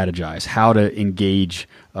to strategize, how to engage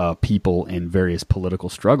people in various political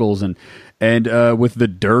struggles. And with the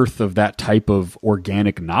dearth of that type of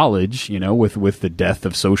organic knowledge, with the death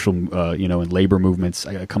of social, and labor movements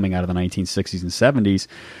coming out of the 1960s and 70s,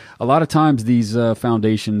 a lot of times these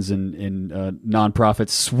foundations and nonprofits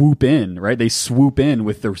swoop in, right? They swoop in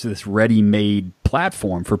with this ready-made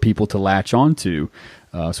platform for people to latch onto.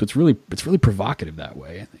 So it's really provocative that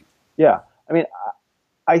way, I think. Yeah. I mean,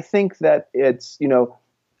 I think that it's,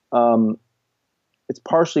 it's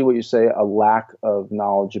partially what you say, a lack of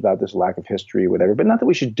knowledge about this, lack of history, whatever, but not that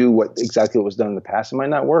we should do exactly what was done in the past. It might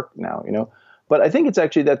not work now, but I think it's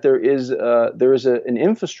actually that there is an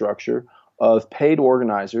infrastructure of paid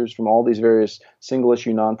organizers from all these various single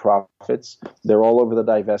issue nonprofits. They're all over the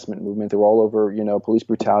divestment movement. They're all over, police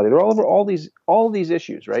brutality. They're all over all these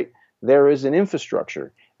issues, right? There is an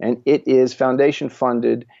infrastructure, and it is foundation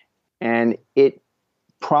funded, and it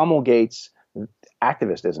promulgates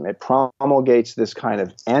activism. It promulgates this kind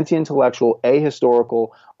of anti-intellectual, ahistorical,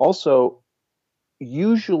 also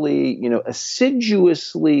usually,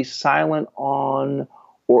 assiduously silent on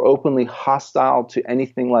or openly hostile to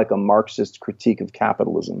anything like a Marxist critique of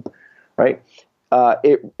capitalism, right?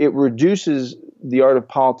 It reduces the art of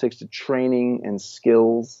politics to training and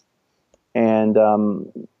skills, and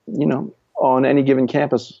on any given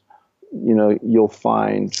campus, you'll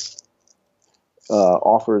find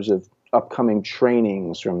offers of upcoming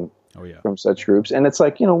trainings from such groups, and it's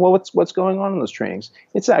like, what's going on in those trainings?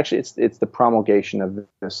 It's actually it's the promulgation of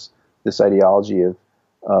this ideology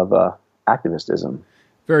of activism.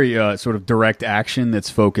 Very sort of direct action that's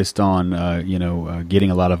focused on,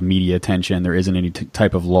 getting a lot of media attention. There isn't any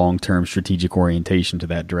type of long-term strategic orientation to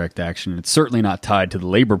that direct action. It's certainly not tied to the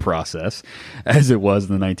labor process as it was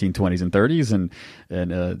in the 1920s and 30s and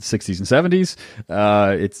 60s and 70s.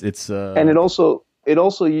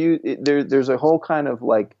 And there's a whole kind of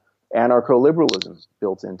like anarcho-liberalism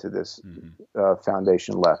built into this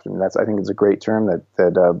foundation left. I mean, I think it's a great term that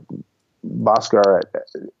Bhaskar,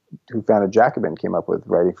 who founded Jacobin, came up with,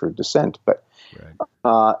 writing for Dissent. But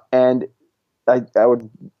and I would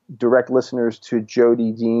direct listeners to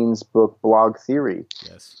Jodi Dean's book Blog Theory.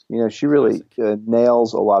 Yes, she really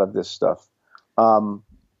nails a lot of this stuff.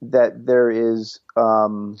 That there is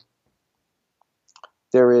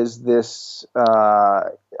this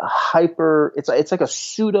hyper. It's like a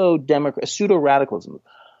pseudo radicalism,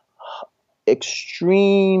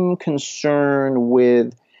 extreme concern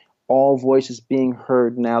with all voices being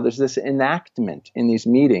heard. Now there's this enactment in these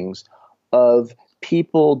meetings of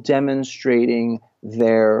people demonstrating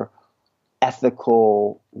their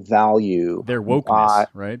ethical value, their wokeness,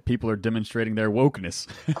 right? People are demonstrating their wokeness.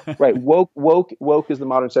 Right. Woke is the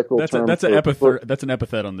modern secular term. That's an epithet. That's an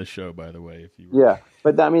epithet on this show, by the way.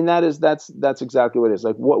 But I mean, that's exactly what it is.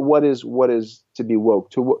 Like, what is to be woke?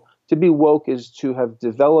 To be woke is to have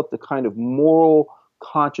developed a kind of moral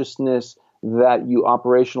consciousness that you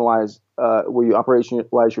operationalize, where you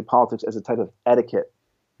operationalize your politics as a type of etiquette,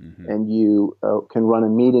 and you can run a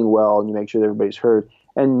meeting well, and you make sure that everybody's heard.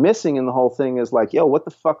 And missing in the whole thing is like, what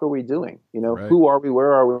the fuck are we doing? Right. Who are we?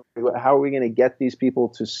 Where are we? How are we going to get these people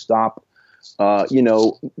to stop,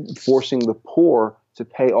 forcing the poor to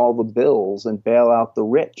pay all the bills and bail out the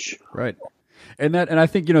rich? Right. And I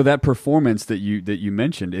think, that performance that you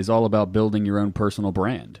mentioned is all about building your own personal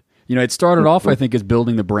brand. It started off, I think, as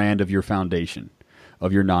building the brand of your foundation,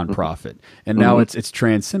 of your nonprofit. And now it's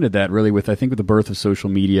transcended that really with the birth of social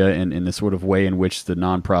media and the sort of way in which the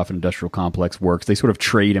nonprofit industrial complex works. They sort of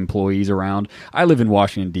trade employees around. I live in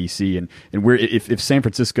Washington, D.C., and we're if San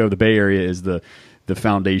Francisco, the Bay Area, is the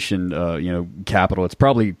foundation, capital. It's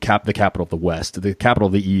probably the capital of the West. The capital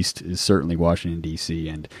of the East is certainly Washington, D.C.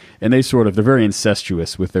 And they're very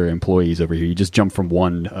incestuous with their employees over here. You just jump from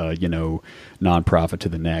one, nonprofit to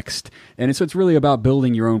the next. And so it's really about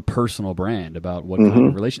building your own personal brand, about what kind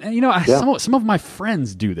of relation. And, some of my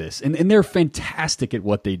friends do this, and they're fantastic at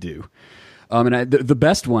what they do. The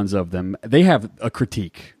best ones of them, they have a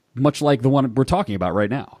critique, much like the one we're talking about right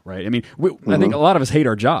now, right? I mean, I think a lot of us hate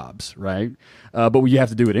our jobs, right? But you have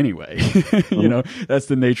to do it anyway. That's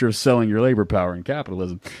the nature of selling your labor power in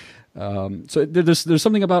capitalism. So there's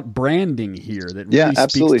something about branding here that really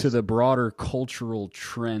speaks to the broader cultural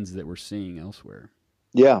trends that we're seeing elsewhere.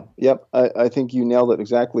 Yeah, yep. I think you nailed it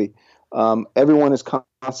exactly. Everyone is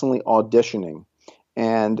constantly auditioning.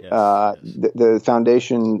 And the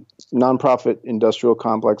foundation nonprofit industrial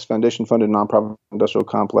complex, foundation funded nonprofit industrial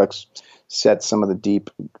complex, sets some of the deep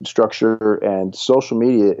structure, and social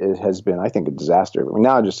media has been, I think, a disaster. I mean,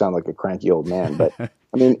 now I just sound like a cranky old man, but I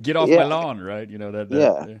mean, get off my lawn, right? Get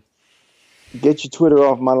your Twitter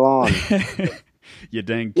off my lawn. You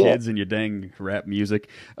dang kids and you dang rap music.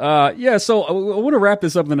 Yeah, so I want to wrap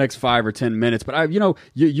this up in the next 5 or 10 minutes. But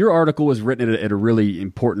your article was written at a really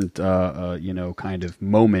important, kind of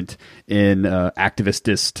moment in activist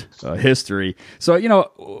history.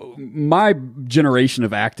 So my generation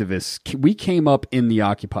of activists, we came up in the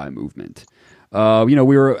Occupy movement. We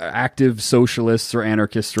were active socialists or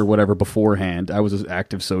anarchists or whatever beforehand. I was an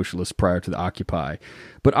active socialist prior to the Occupy.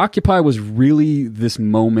 But Occupy was really this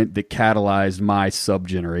moment that catalyzed my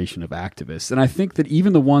sub-generation of activists. And I think that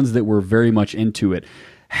even the ones that were very much into it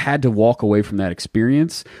had to walk away from that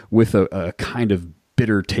experience with a kind of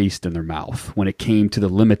bitter taste in their mouth when it came to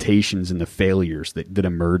the limitations and the failures that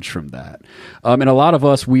emerged from that. And a lot of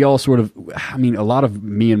us, we all sort of, a lot of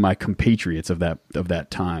me and my compatriots of that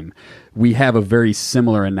time, we have a very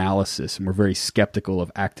similar analysis, and we're very skeptical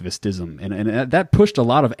of activistism. And that pushed a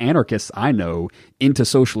lot of anarchists I know into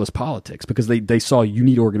socialist politics because they saw you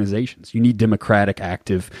need organizations. You need democratic,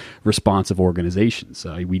 active, responsive organizations.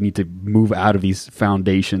 We need to move out of these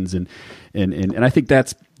foundations. And I think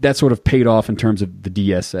that sort of paid off in terms of the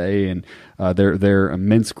DSA and their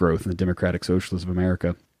immense growth in the Democratic Socialists of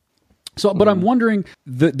America. So, but I'm wondering,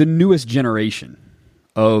 the newest generation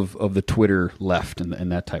of the Twitter left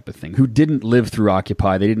and that type of thing, who didn't live through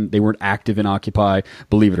Occupy, they weren't active in Occupy,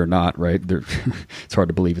 believe it or not, right? It's hard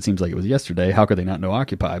to believe. It seems like it was yesterday. How could they not know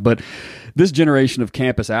Occupy? But this generation of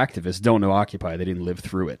campus activists don't know Occupy. They didn't live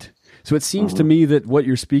through it. So it seems to me that what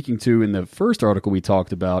you're speaking to in the first article we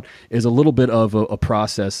talked about is a little bit of a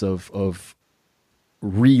process of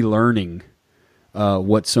relearning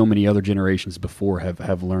what so many other generations before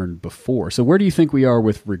have learned before. So where do you think we are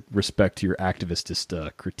with respect to your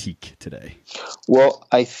activistist critique today? Well,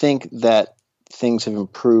 I think that things have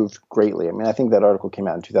improved greatly. I mean, I think that article came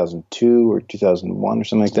out in 2002 or 2001 or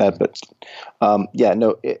something like that. But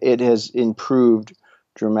it has improved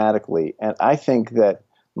dramatically. And I think that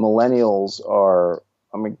millennials are,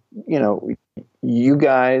 you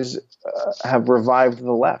guys have revived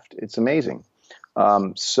the left. It's amazing.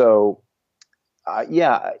 It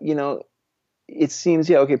seems,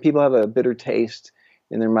 people have a bitter taste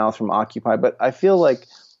in their mouth from Occupy, but I feel like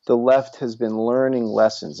the left has been learning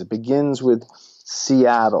lessons. It begins with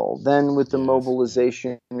Seattle, then with the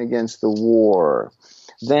mobilization against the war,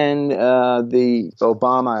 then the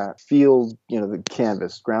Obama field,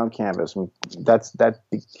 the ground canvas. That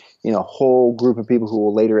whole group of people who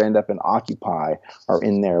will later end up in Occupy are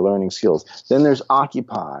in there learning skills. Then there's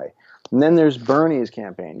Occupy. And then there's Bernie's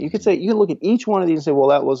campaign. You could look at each one of these and say, well,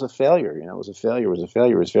 that was a failure. It was a failure.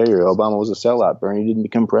 Obama was a sellout. Bernie didn't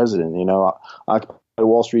become president. Occupy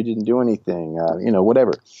Wall Street didn't do anything.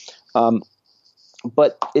 Whatever.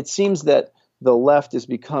 But it seems that the left is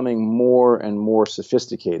becoming more and more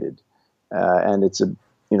sophisticated, and it's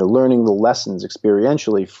learning the lessons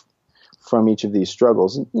experientially from each of these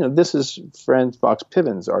struggles. And, this is Franz Fox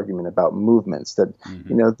Piven's argument about movements that,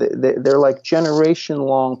 they're like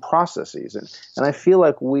generation-long processes. And I feel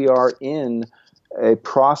like we are in a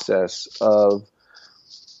process of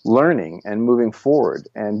learning and moving forward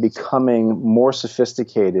and becoming more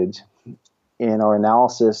sophisticated in our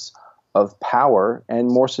analysis of power and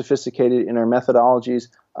more sophisticated in our methodologies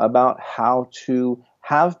about how to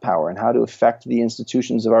have power and how to affect the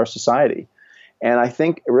institutions of our society. And I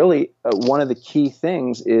think really one of the key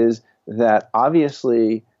things is that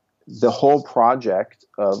obviously the whole project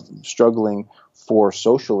of struggling for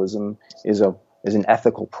socialism is an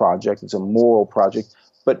ethical project, it's a moral project,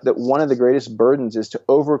 but that one of the greatest burdens is to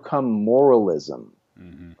overcome moralism,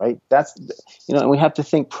 right? That's, and we have to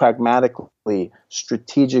think pragmatically,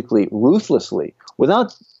 strategically, ruthlessly,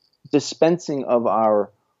 without dispensing of our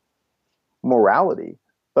morality,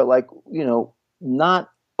 but not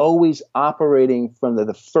always operating from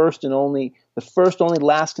the first only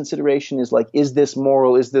last consideration is is this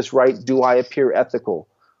moral? Is this right? Do I appear ethical?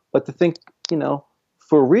 But to think,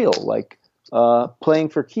 for real, playing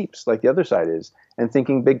for keeps, like the other side is, and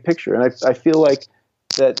thinking big picture. And I feel like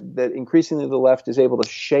that increasingly the left is able to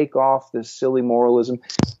shake off this silly moralism.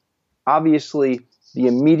 Obviously, the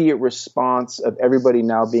immediate response of everybody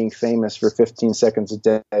now being famous for 15 seconds a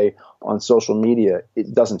day on social media,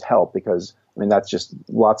 it doesn't help because, that's just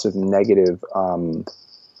lots of negative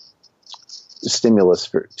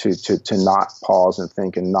stimulus to not pause and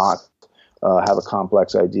think and not have a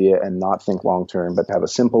complex idea and not think long term, but to have a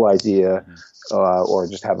simple idea or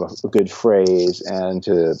just have a good phrase and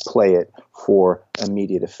to play it for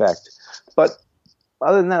immediate effect. But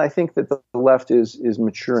other than that, I think that the left is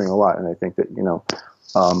maturing a lot, and I think that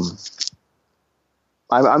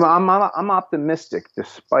I'm optimistic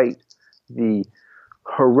despite the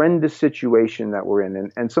horrendous situation that we're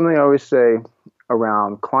in. And something I always say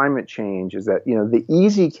around climate change is that, the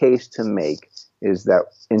easy case to make is that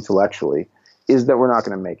intellectually is that we're not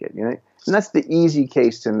going to make it, and that's the easy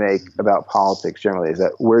case to make about politics generally, is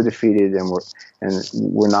that we're defeated and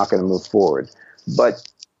we're not going to move forward. But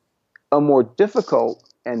a more difficult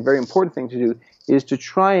and very important thing to do is to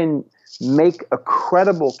try and make a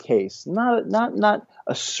credible case, not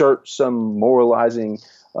assert some moralizing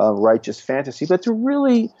righteous fantasy, but to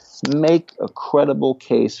really make a credible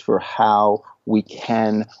case for how we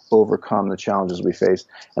can overcome the challenges we face.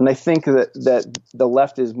 And I think that the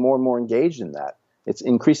left is more and more engaged in that. It's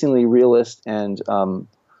increasingly realist and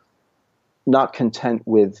not content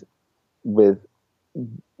with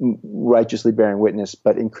righteously bearing witness,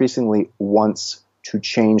 but increasingly wants to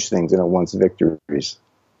change things and it wants victories.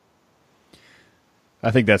 I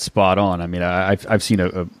think that's spot on. I mean, I've seen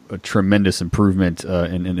a tremendous improvement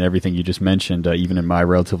in everything you just mentioned, even in my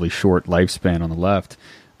relatively short lifespan on the left.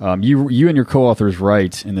 You and your co-authors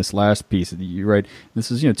write in this last piece. You write,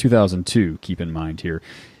 this is 2002. Keep in mind here.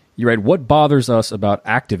 You write, what bothers us about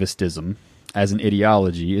activistism as an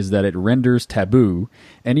ideology is that it renders taboo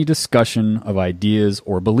any discussion of ideas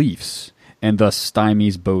or beliefs, and thus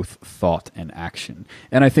stymies both thought and action.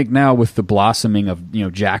 And I think now with the blossoming of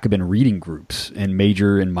Jacobin reading groups in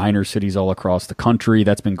major and minor cities all across the country,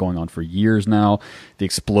 that's been going on for years now. The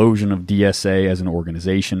explosion of DSA as an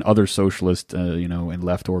organization, other socialist and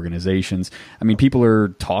left organizations. I mean, people are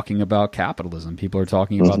talking about capitalism. People are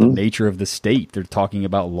talking about the nature of the state. They're talking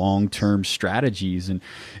about long-term strategies and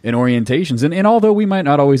orientations. And although we might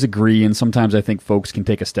not always agree, and sometimes I think folks can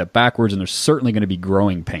take a step backwards, and there's certainly going to be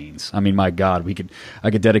growing pains. I mean, my God, I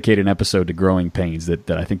could dedicate an episode to growing pains that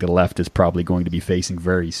I think the left is probably going to be facing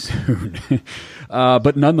very soon.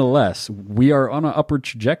 But nonetheless, we are on an upward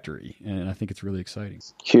trajectory, and I think it's really exciting.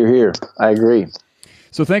 Hear, hear. I agree.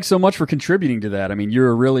 So thanks so much for contributing to that. I mean,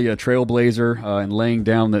 you're really a trailblazer in laying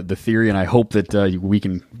down the theory, and I hope that we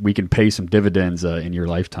can pay some dividends in your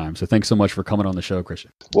lifetime. So thanks so much for coming on the show,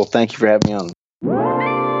 Christian. Well, thank you for having me on.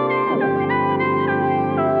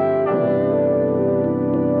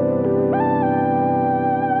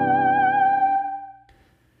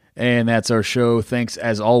 And that's our show. Thanks,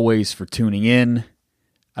 as always, for tuning in.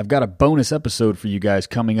 I've got a bonus episode for you guys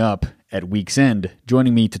coming up at week's end.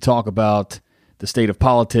 Joining me to talk about the state of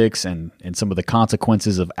politics and some of the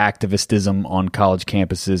consequences of activism on college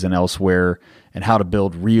campuses and elsewhere, and how to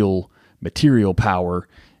build real material power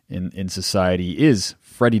in society is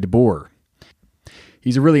Freddie DeBoer.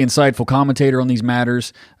 He's a really insightful commentator on these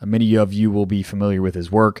matters. Many of you will be familiar with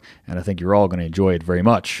his work, and I think you're all going to enjoy it very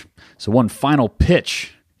much. So one final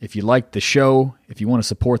pitch. If you like the show, if you want to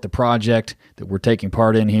support the project that we're taking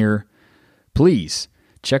part in here, please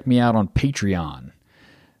check me out on Patreon.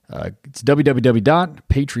 It's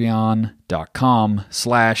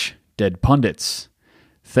www.patreon.com/deadpundits.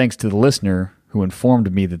 Thanks to the listener who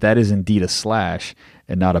informed me that is indeed a slash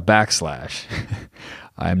and not a backslash.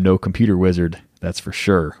 I am no computer wizard, that's for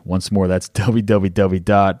sure. Once more, that's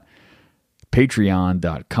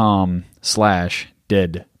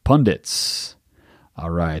www.patreon.com/deadpundits. All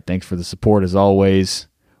right, thanks for the support as always.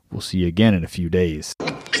 We'll see you again in a few days.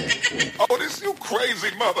 Oh, this you crazy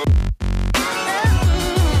mother...